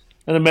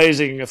an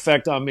amazing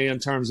effect on me in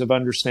terms of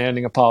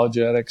understanding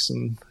apologetics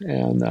and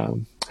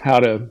how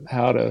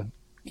to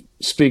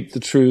speak the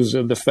truths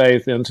of the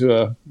faith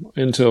into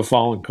a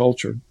fallen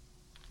culture.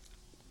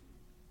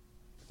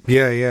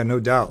 Yeah, no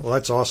doubt. Well,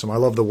 that's awesome. I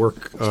love the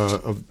work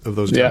of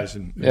those guys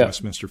in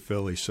Westminster,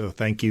 Philly. So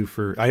thank you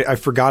for. I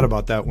forgot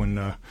about that when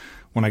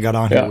I got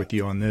on here with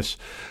you on this.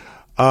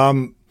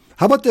 How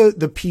about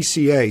the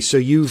PCA? So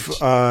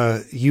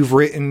you've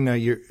written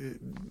your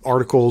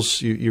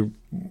articles. You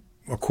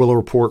Aquila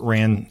Report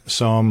ran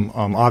some.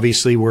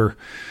 Obviously, we're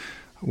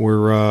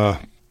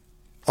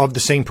of the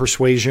same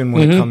persuasion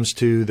when it comes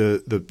to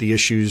the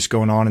issues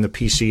going on in the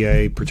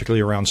PCA,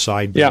 particularly around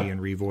side B and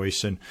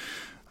revoice, and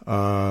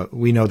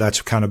we know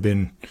that's kind of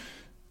been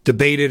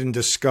debated and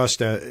discussed,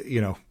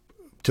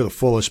 to the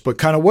fullest. But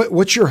kind of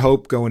what's your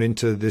hope going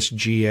into this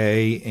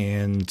GA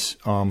and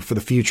for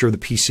the future of the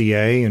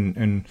PCA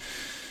and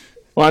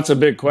well, that's a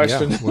big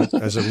question.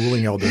 As a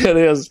ruling elder, it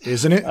is,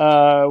 isn't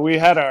it? We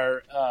had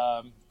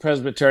our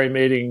Presbytery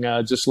meeting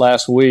just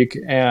last week,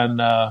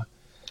 and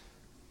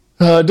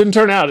it didn't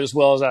turn out as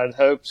well as I'd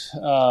hoped.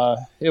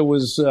 It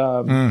was,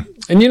 and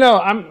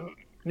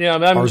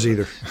ours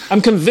either.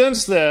 I'm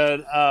convinced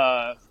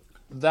that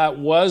that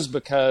was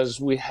because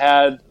we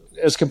had,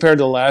 as compared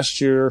to last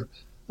year,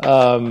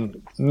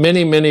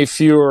 many, many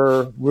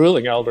fewer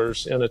ruling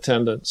elders in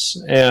attendance,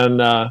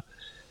 and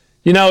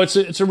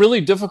it's a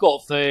really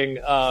difficult thing.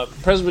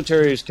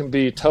 Presbyteries can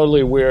be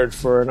totally weird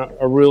for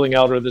a ruling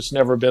elder that's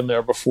never been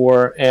there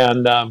before,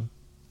 and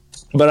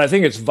but I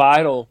think it's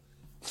vital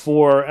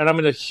and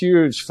I'm a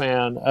huge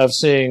fan of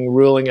seeing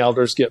ruling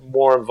elders get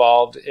more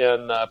involved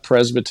in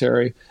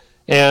presbytery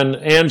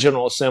and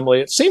General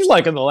Assembly. It seems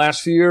like in the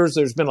last few years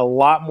there's been a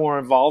lot more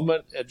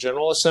involvement at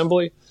General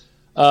Assembly.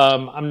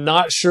 I'm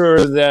not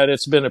sure that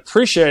it's been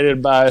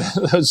appreciated by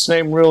those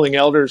same ruling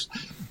elders,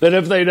 that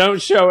if they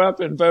don't show up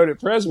and vote at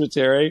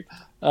presbytery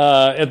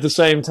at the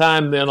same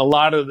time, then a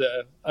lot of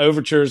the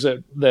overtures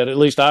that at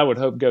least I would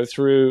hope go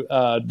through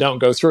don't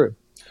go through.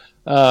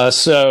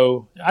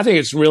 So I think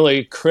it's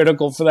really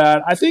critical for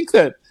that. I think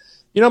that,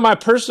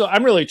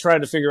 I'm really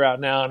trying to figure out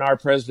now in our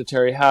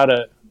presbytery how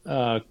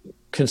to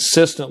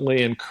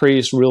consistently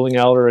increase ruling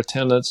elder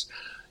attendance.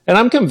 And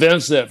I'm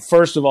convinced that,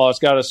 first of all, it's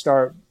got to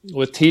start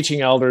with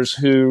teaching elders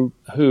who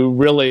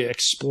really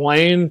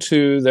explain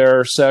to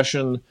their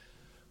session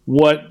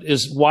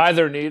why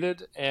they're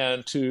needed,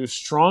 and to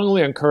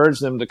strongly encourage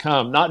them to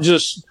come, not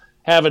just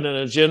having an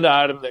agenda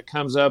item that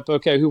comes up,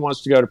 okay, who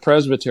wants to go to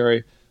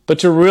presbytery, but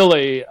to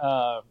really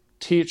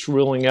teach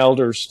ruling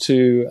elders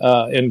to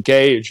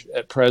engage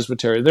at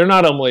presbytery. They're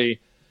not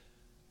only,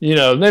 they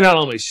not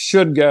only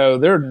should go,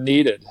 they're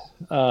needed.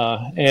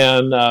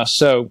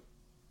 So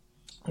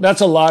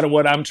that's a lot of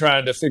what I'm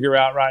trying to figure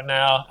out right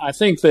now. I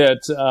think that,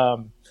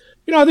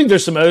 I think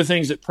there's some other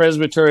things that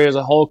presbytery as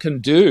a whole can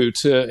do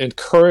to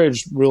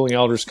encourage ruling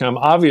elders to come.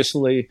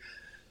 Obviously,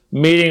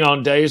 meeting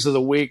on days of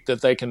the week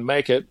that they can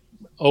make it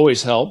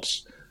always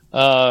helps.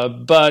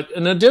 But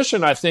in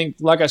addition, I think,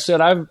 like I said,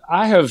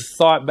 I have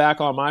thought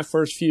back on my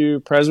first few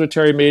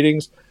presbytery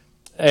meetings,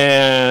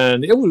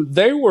 and it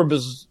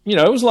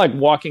was like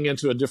walking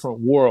into a different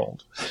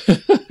world.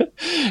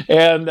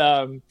 And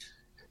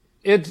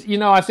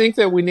I think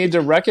that we need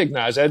to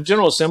recognize that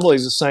General Assembly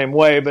is the same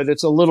way, but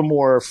it's a little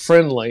more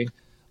friendly.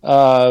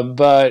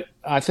 But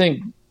I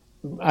think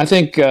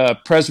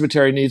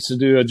presbytery needs to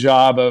do a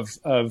job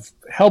of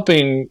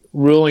helping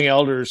ruling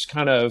elders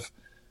kind of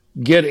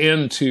get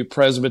into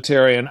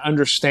Presbytery and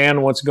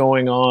understand what's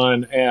going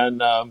on and,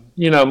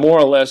 more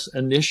or less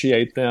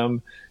initiate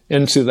them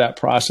into that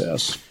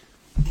process.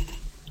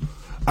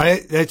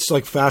 That's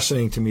like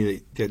fascinating to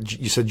me that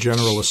you said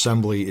General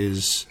Assembly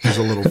is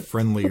a little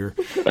friendlier.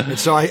 And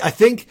so I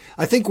think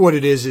what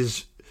it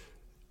is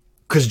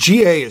because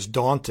GA is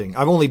daunting.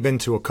 I've only been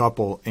to a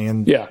couple,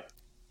 and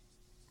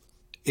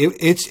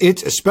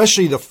it's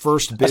especially the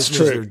first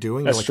business they're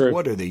doing. That's true.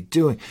 What are they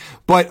doing?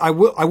 But I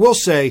will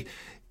say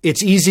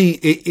it's easy.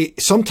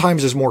 It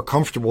sometimes is more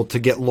comfortable to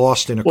get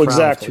lost in a crowd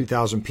of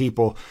 2,000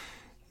 people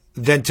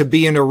than to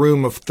be in a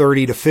room of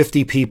 30 to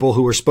 50 people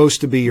who are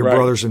supposed to be your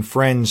brothers and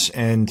friends,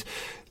 and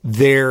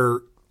they're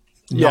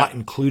not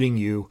including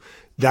you.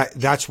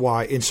 That's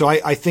why. And so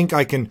I think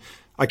I can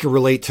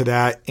relate to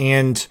that.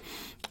 And,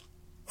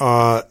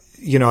 I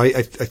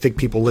think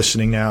people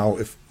listening now,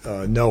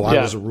 know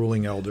I was a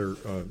ruling elder,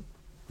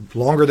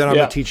 longer than I'm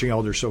a teaching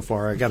elder so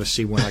far. I got to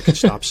see when I can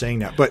stop saying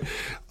that. But,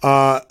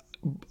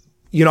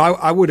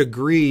 I would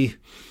agree.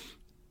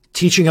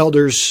 Teaching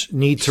elders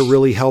need to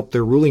really help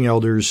their ruling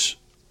elders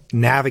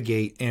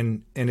navigate,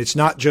 and it's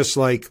not just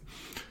like,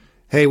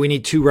 hey, we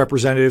need 2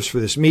 representatives for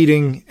this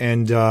meeting,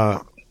 and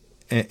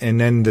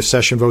then the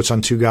session votes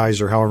on 2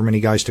 guys or however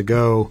many guys to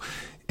go,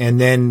 and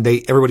then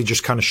everybody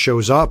just kind of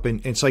shows up,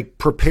 and it's like,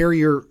 prepare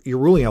your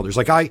ruling elders.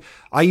 Like I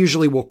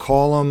usually will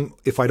call them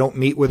if I don't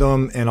meet with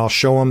them, and I'll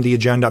show them the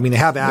agenda. I mean, they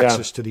have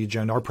access to the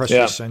agenda. Our press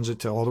release sends it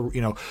to all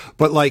the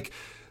but like,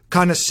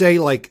 kind of say,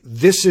 like,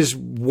 this is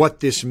what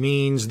this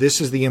means.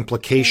 This is the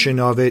implication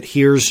of it.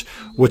 Here's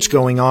what's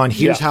going on.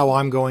 Here's how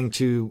I'm going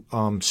to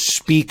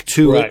speak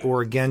to it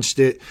or against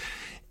it.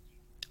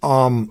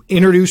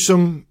 Introduce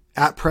them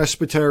at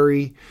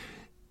Presbytery.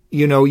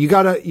 You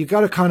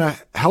gotta kind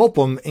of help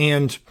them.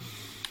 And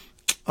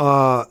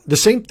the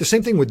same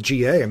thing with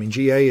GA. I mean,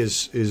 GA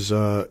is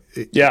a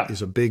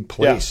big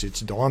place.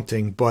 It's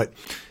daunting, but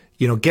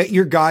get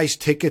your guys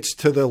tickets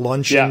to the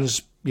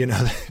luncheons.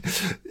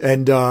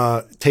 And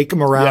take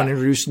them around,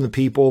 introducing the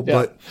people. Yeah.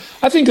 But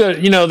I think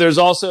that, there's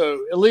also,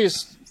 at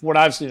least what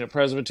I've seen at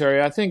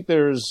Presbytery, I think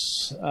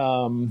there's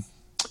a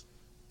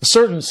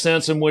certain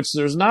sense in which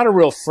there's not a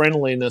real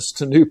friendliness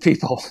to new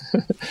people.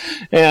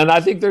 And I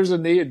think there's a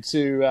need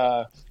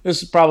to,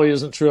 this probably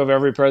isn't true of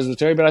every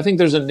Presbytery, but I think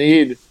there's a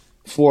need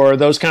for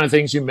those kind of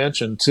things you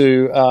mentioned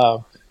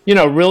to,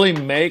 really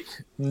make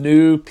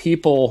new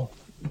people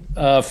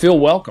feel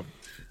welcome.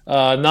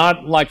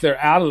 Not like they're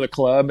out of the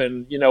club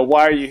and,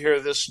 why are you here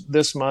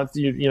this month?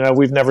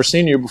 We've never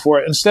seen you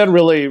before. Instead,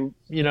 really,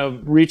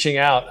 reaching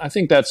out. I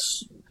think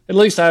that's, at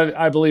least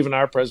I believe in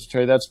our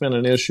Presbytery, that's been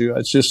an issue.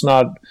 It's just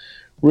not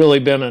really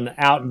been an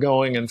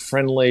outgoing and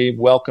friendly,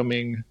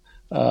 welcoming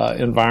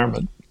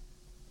environment.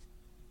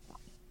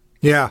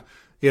 Yeah,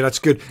 that's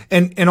good.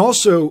 And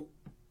also,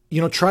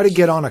 try to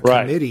get on a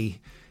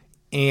committee,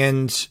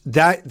 and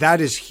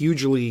that is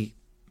hugely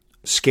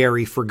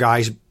scary for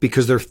guys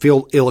because they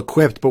feel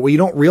ill-equipped. But what you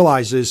don't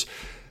realize is,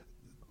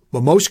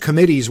 most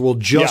committees will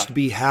just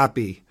be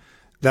happy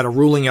that a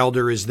ruling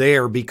elder is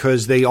there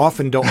because they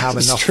often don't have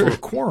enough for a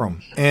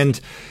quorum.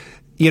 And,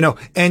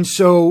 and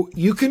so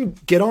you can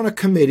get on a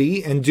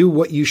committee and do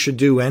what you should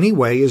do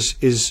anyway is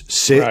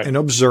sit and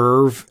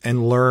observe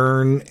and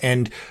learn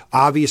and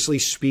obviously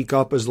speak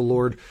up as the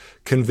Lord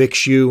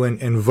convicts you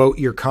and vote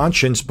your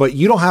conscience, but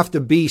you don't have to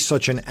be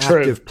such an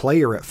active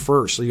player at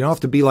first. So you don't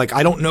have to be like,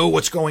 I don't know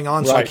what's going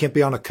on, so I can't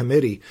be on a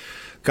committee.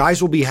 Guys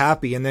will be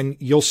happy, and then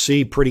you'll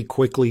see pretty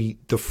quickly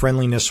the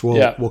friendliness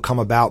will come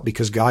about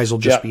because guys will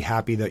just be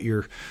happy that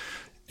you're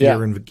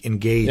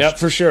engaged. Yeah,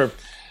 for sure.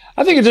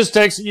 I think it just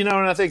takes, and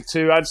I think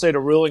too, I'd say to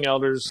ruling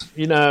elders,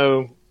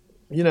 get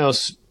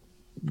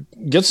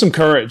some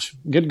courage,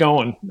 get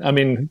going. I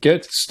mean,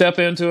 step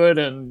into it,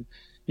 and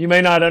you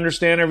may not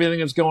understand everything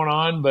that's going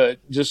on, but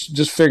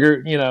just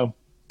figure,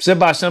 sit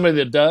by somebody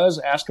that does,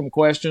 ask them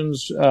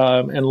questions,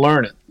 and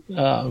learn it.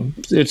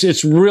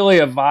 It's really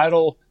a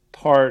vital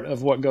part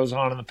of what goes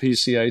on in the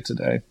PCA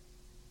today.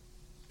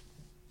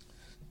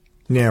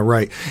 Yeah,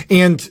 right.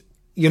 And,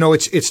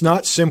 it's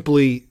not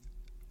simply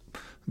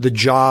the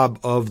job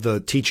of the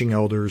teaching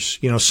elders.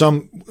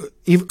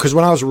 Because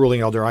when I was a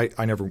ruling elder,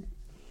 I never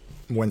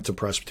went to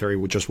Presbytery,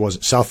 which just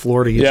wasn't South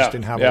Florida. You just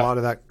didn't have a lot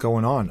of that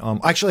going on.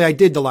 Actually, I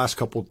did the last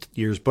couple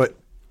years, but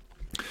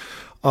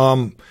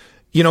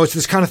it's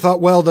this kind of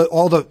thought. Well,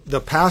 all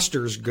the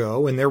pastors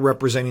go and they're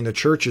representing the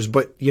churches,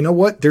 but you know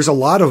what? There's a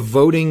lot of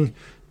voting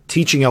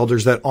teaching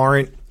elders that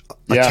aren't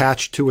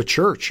attached to a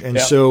church, and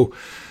so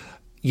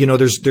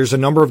there's a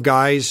number of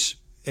guys,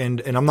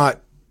 and I'm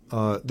not.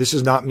 This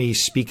is not me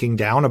speaking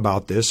down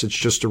about this. It's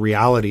just a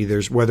reality.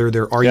 There's whether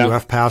they're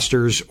RUF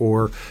pastors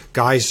or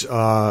guys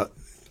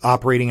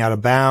operating out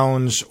of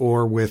bounds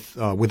or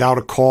without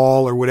a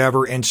call or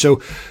whatever. And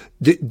so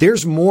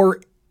there's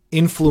more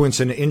influence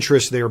and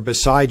interest there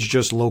besides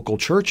just local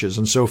churches.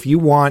 And so if you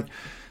want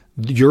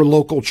your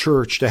local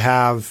church to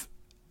have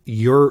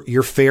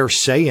your fair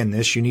say in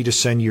this, you need to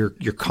send your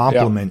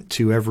compliment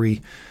to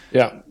every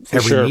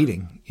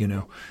meeting,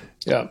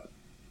 Yeah.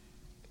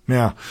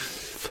 Yeah.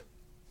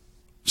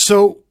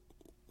 So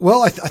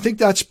Well, I think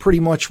that's pretty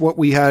much what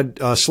we had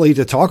slated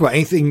to talk about.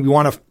 Anything you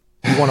want to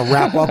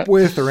wrap up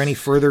with, or any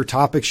further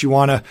topics you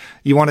want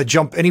to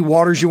jump? Any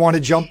waters you want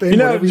to jump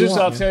in?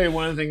 I'll tell you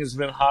one thing that's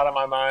been hot on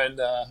my mind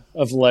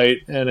of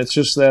late, and it's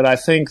just that I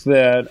think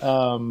that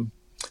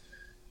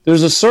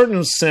there's a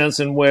certain sense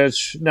in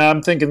which, now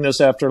I'm thinking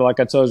this after, like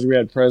I told you, we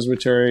had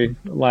Presbytery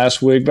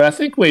last week, but I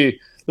think there's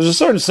a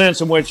certain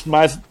sense in which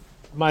my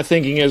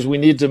thinking is we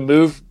need to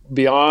move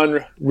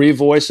beyond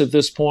revoice at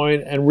this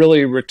point and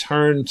really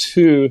return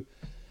to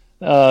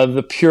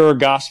the pure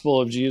gospel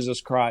of Jesus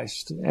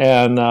Christ.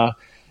 And I,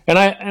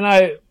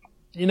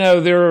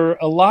 there are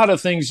a lot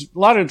of things, a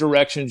lot of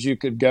directions you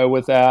could go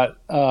with that.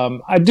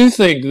 I do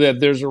think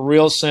that there's a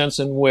real sense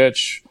in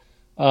which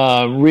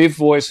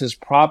revoice has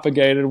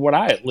propagated what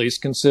I at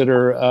least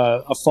consider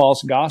a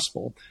false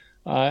gospel.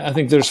 I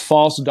think there's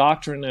false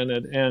doctrine in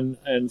it,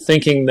 and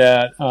thinking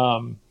that,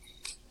 and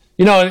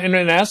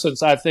in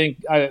essence, I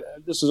think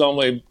this has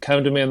only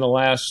come to me in the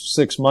last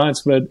 6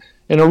 months, but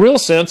in a real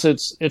sense,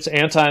 it's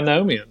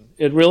antinomian.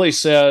 It really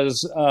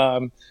says,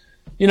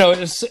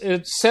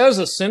 it says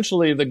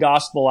essentially the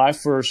gospel I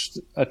first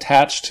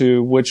attached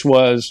to, which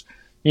was,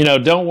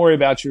 don't worry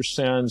about your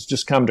sins,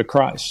 just come to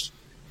Christ.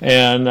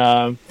 And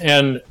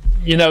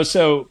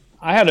so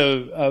I had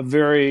a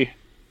very,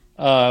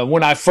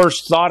 when I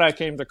first thought I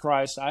came to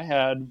Christ, I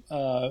had,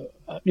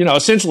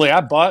 essentially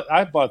I bought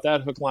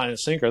that hook, line, and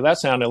sinker. That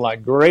sounded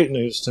like great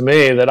news to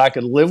me, that I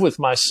could live with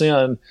my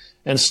sin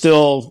and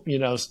still,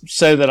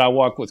 say that I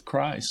walk with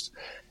Christ.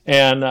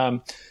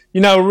 And,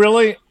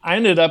 really, I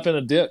ended up in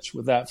a ditch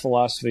with that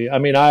philosophy. I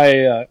mean,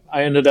 I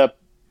ended up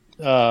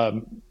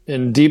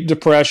in deep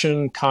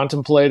depression,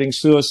 contemplating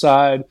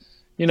suicide.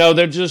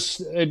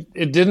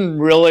 It didn't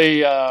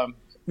really,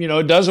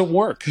 it doesn't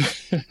work.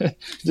 It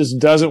just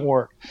doesn't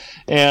work.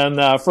 And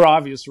for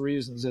obvious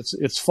reasons,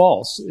 it's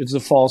false. It's a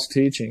false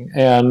teaching.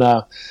 And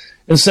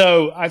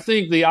so I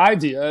think the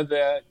idea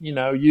that,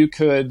 you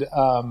could,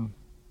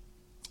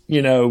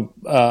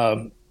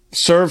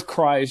 serve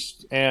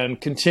Christ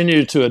and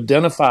continue to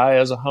identify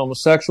as a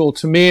homosexual,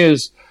 to me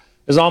is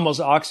almost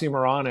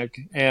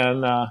oxymoronic.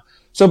 And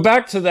so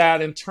back to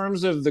that, in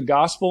terms of the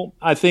gospel,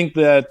 I think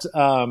that,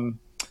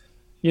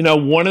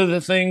 one of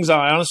the things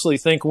I honestly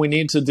think we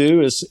need to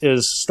do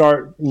is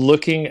start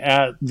looking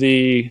at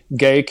the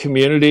gay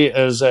community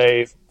as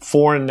a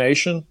foreign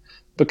nation,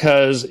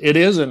 because it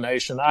is a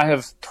nation. I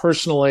have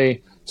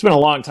personally, it's been a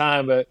long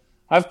time, but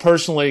I've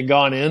personally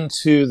gone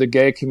into the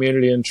gay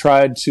community and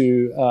tried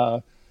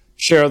to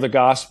share the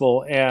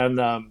gospel, and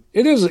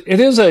it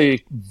is a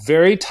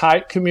very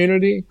tight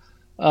community.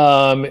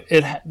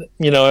 It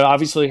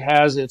obviously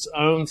has its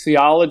own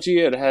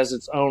theology. It has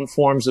its own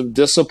forms of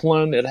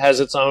discipline. It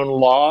has its own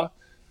law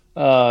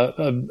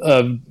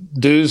of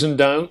do's and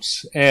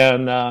don'ts.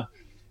 And I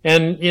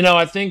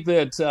think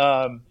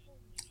that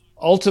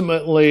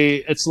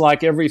ultimately it's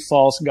like every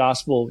false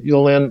gospel.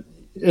 It'll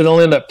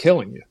end up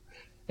killing you.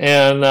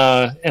 And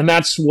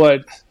that's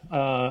what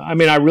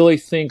I really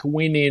think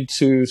we need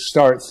to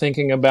start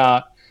thinking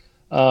about.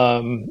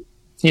 In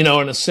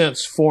a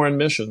sense, foreign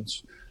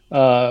missions.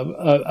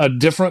 A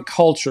different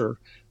culture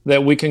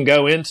that we can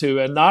go into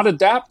and not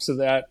adapt to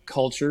that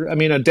culture. I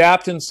mean,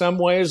 adapt in some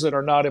ways that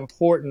are not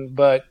important,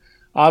 but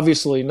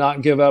obviously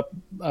not give up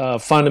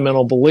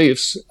fundamental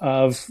beliefs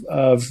of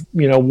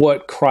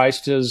what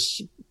Christ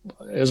is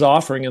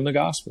offering in the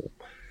gospel.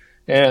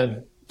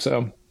 And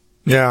so,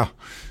 yeah.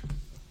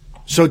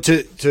 So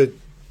to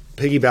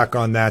piggyback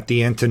on that,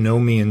 the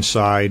antinomian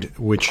side,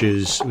 which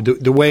is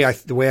the way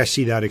I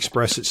see that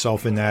express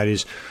itself in that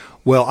is,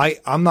 well,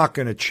 I'm not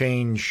going to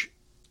change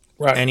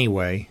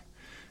anyway,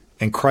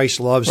 and Christ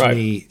loves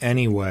me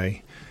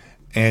anyway,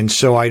 and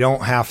so I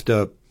don't have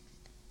to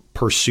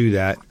pursue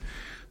that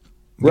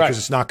because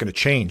it's not going to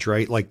change,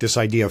 right? Like this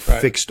idea of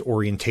fixed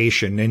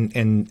orientation,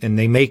 and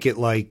they make it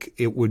like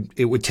it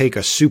would take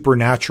a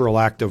supernatural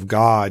act of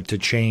God to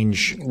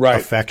change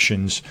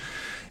affections,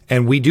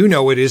 and we do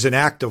know it is an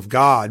act of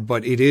God,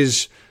 but it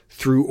is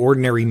through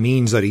ordinary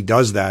means that He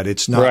does that.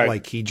 It's not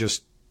like He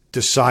just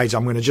decides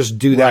I'm going to just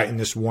do that in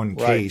this one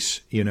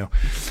case,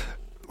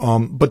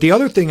 But the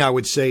other thing I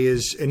would say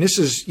is, and this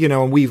is,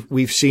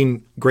 we've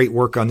seen great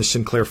work on this.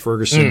 Sinclair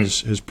Ferguson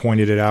has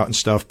pointed it out and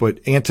stuff,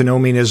 but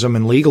antinomianism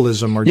and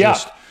legalism are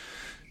just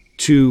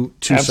two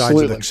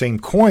sides of the same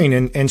coin.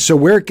 And so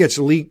where it gets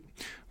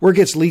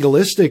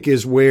legalistic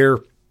is where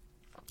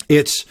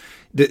it's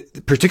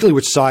particularly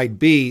with side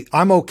B,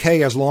 I'm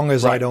okay as long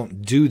as I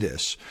don't do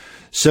this.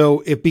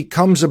 So it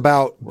becomes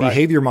about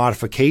behavior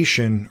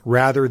modification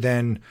rather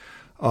than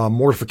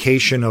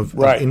mortification of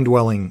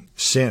indwelling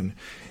sin.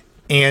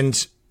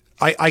 And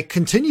I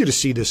continue to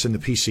see this in the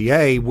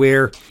PCA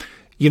where,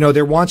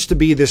 there wants to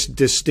be this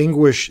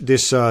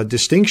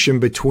distinction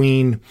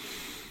between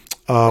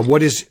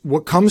what is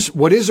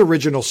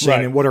original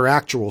sin and what are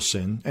actual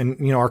sin.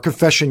 And, our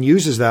confession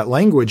uses that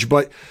language,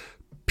 but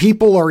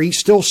people are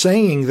still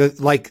saying that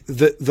like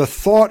the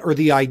thought or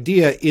the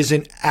idea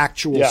isn't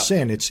actual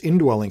sin. It's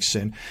indwelling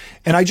sin.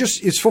 And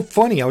it's so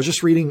funny. I was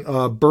just reading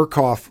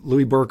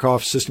Louis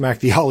Berkhof's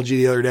Systematic Theology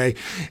the other day,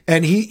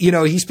 and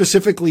he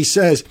specifically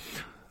says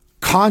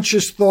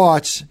conscious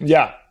thoughts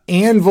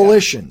and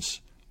volitions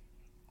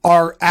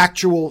are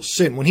actual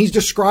sin when he's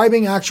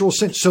describing actual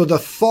sin. So the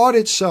thought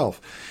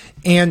itself,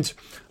 and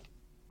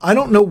I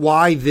don't know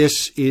why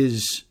this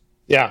is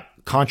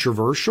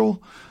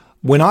controversial.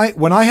 When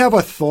I have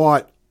a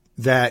thought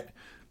that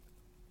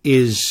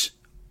is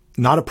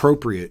not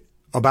appropriate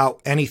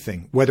about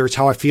anything, whether it's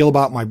how I feel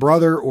about my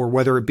brother or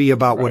whether it be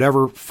about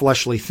whatever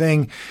fleshly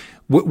thing,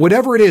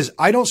 whatever it is,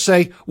 I don't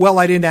say, well,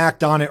 I didn't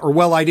act on it, or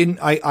well,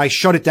 I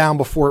shut it down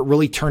before it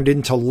really turned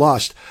into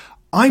lust.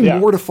 I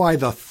mortify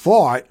the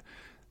thought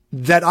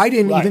that I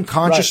didn't even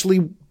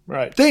consciously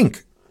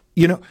think,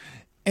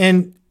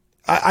 and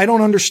I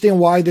don't understand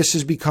why this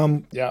has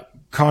become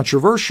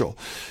controversial.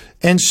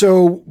 And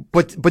so,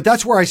 but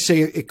that's where I say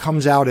it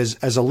comes out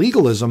as a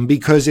legalism,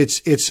 because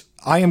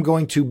I am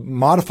going to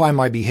modify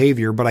my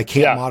behavior, but I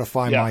can't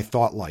modify my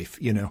thought life,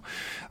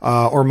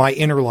 or my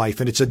inner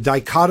life. And it's a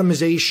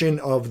dichotomization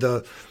of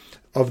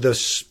the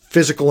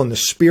physical and the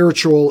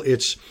spiritual.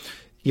 It's,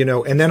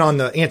 and then on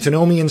the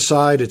antinomian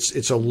side,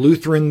 it's a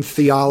Lutheran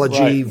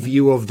theology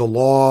view of the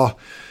law,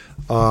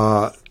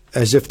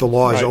 as if the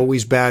law is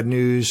always bad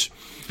news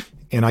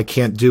and I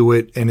can't do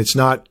it. And it's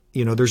not,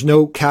 there's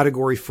no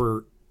category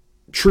for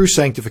true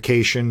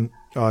sanctification,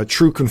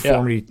 true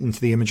conformity into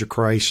the image of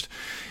Christ.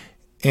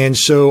 And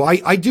so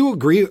I do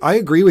agree. I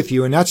agree with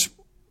you. And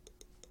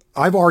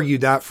I've argued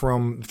that for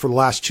the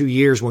last 2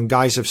 years when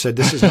guys have said,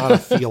 this is not a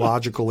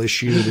theological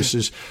issue. This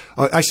is,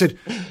 I said,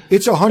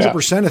 it's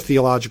 100% a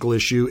theological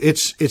issue.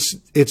 It's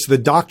the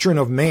doctrine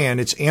of man.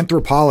 It's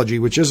anthropology,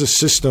 which is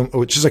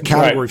a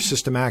category of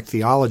systematic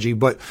theology,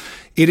 but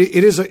it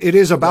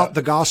is about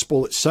the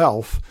gospel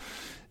itself.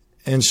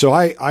 And so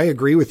I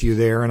agree with you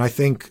there. And I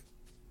think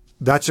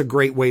that's a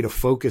great way to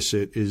focus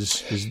it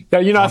is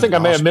I think I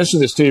may have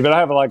mentioned this to you, but I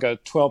have like a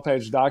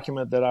 12-page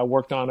document that I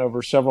worked on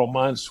over several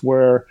months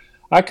where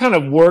I kind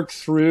of worked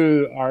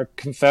through our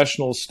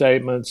confessional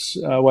statements,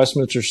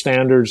 Westminster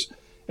standards,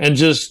 and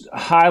just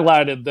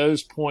highlighted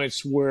those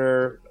points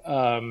where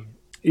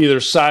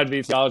either side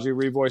V theology,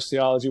 revoice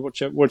theology,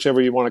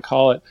 whichever you want to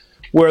call it,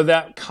 where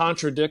that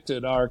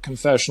contradicted our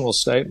confessional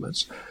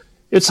statements.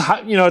 It's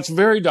it's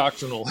very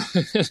doctrinal.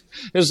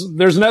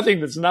 There's nothing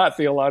that's not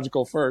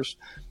theological first.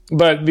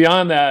 But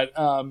beyond that,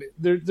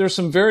 there's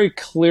some very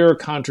clear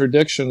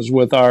contradictions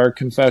with our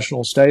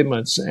confessional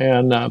statements.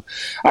 And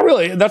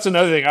that's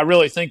another thing. I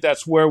really think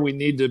that's where we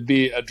need to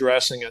be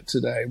addressing it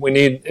today. We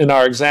need, in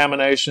our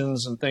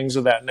examinations and things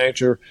of that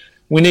nature,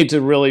 we need to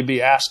really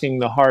be asking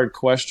the hard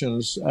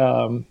questions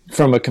from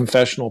a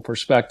confessional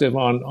perspective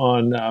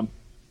on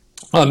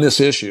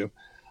this issue.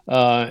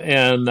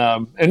 And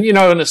in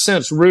a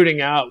sense,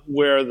 rooting out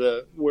where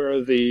the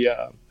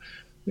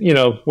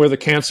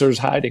cancer is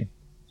hiding.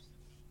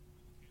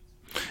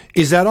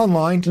 Is that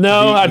online?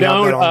 No, I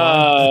don't.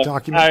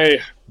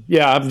 Document?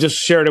 I've just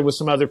shared it with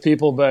some other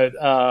people, but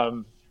I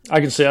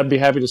can say I'd be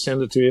happy to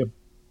send it to you.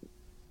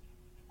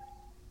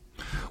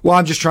 Well,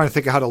 I'm just trying to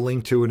think of how to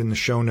link to it in the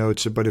show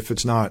notes, but if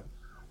it's not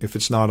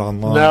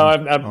online, no,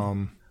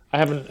 I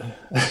haven't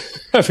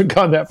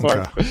gone that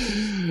far.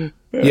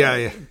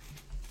 Okay.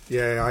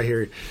 Yeah, I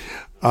hear you.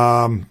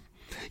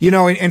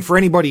 And for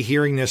anybody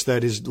hearing this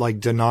that is like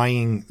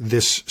denying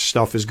this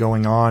stuff is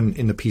going on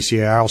in the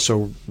PCA, I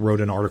also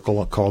wrote an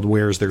article called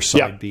 "Where's Their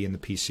Side B in the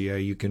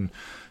PCA?" You can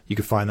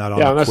find that on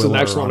that's an Quiller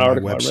excellent or on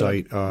article, my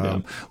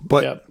website.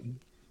 But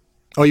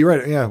oh, you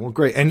read it? Yeah, well,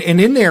 great. And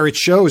in there it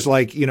shows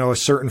like a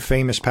certain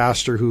famous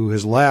pastor who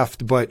has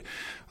left, but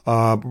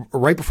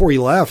right before he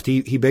left,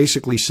 he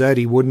basically said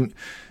he wouldn't,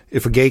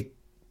 if a gay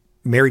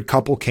married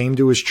couple came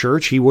to his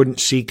church, he wouldn't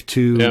seek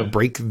to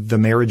break the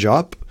marriage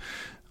up.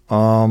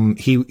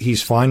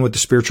 He's fine with the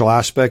spiritual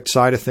aspect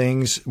side of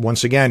things.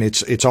 Once again,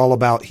 it's all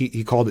about,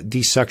 he called it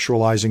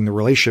desexualizing the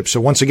relationship.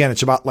 So once again,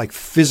 it's about like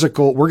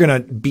physical, we're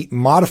going to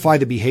modify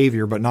the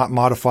behavior, but not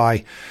modify,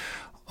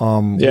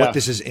 what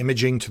this is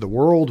imaging to the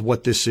world,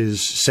 what this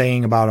is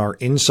saying about our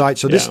insight.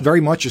 So this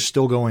very much is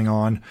still going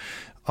on.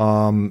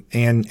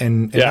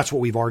 And that's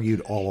what we've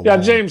argued all along. Yeah.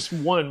 James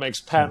 1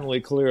 makes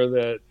patently clear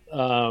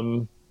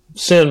that,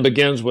 sin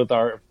begins with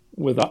our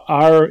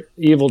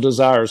evil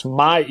desires,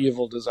 my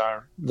evil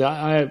desire.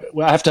 I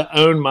have to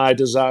own my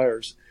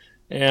desires,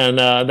 and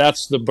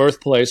that's the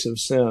birthplace of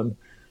sin.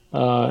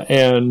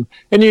 And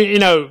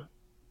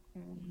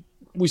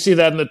we see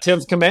that in the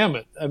 10th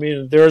commandment. I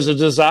mean, there is a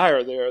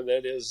desire there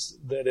that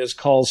is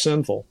called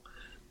sinful.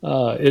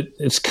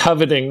 It's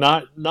coveting,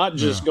 not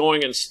just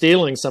going and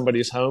stealing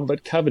somebody's home,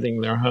 but coveting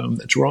their home.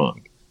 That's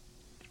wrong.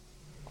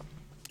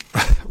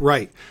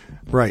 Right.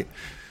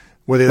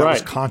 Whether that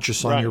was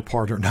conscious on your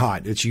part or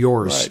not, it's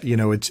yours.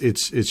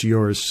 It's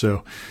yours.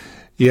 So,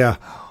 yeah.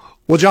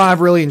 Well, John,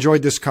 I've really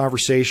enjoyed this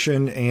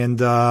conversation, and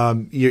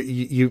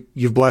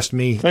you've blessed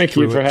me. Thank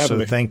you for having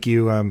me. Thank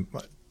you.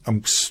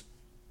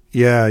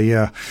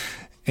 Yeah.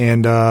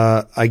 And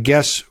I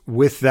guess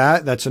with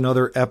that, that's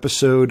another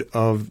episode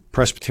of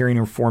Presbyterian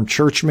Reformed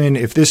Churchmen.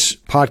 If this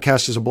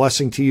podcast is a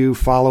blessing to you,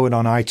 follow it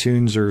on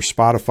iTunes or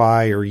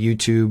Spotify or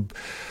YouTube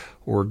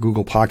or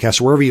Google Podcasts,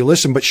 wherever you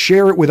listen, but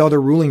share it with other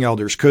ruling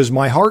elders, because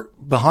my heart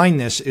behind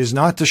this is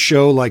not to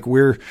show like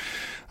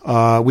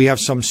we have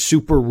some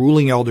super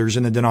ruling elders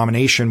in the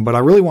denomination, but I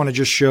really want to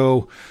just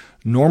show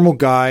normal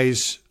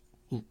guys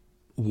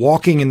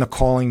walking in the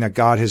calling that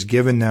God has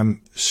given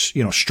them,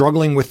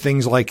 struggling with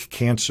things like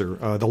cancer,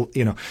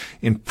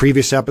 in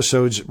previous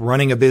episodes,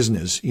 running a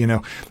business,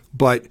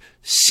 but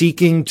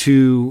seeking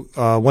to,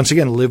 once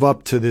again, live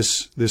up to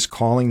this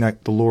calling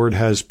that the Lord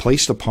has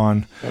placed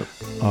upon,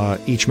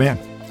 each man.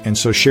 And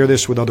so share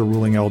this with other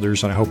ruling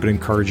elders, and I hope it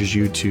encourages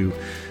you to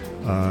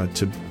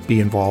be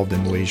involved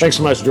in ways. Thanks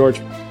so much, George.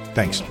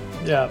 Thanks.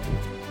 Yeah.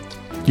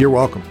 You're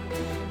welcome.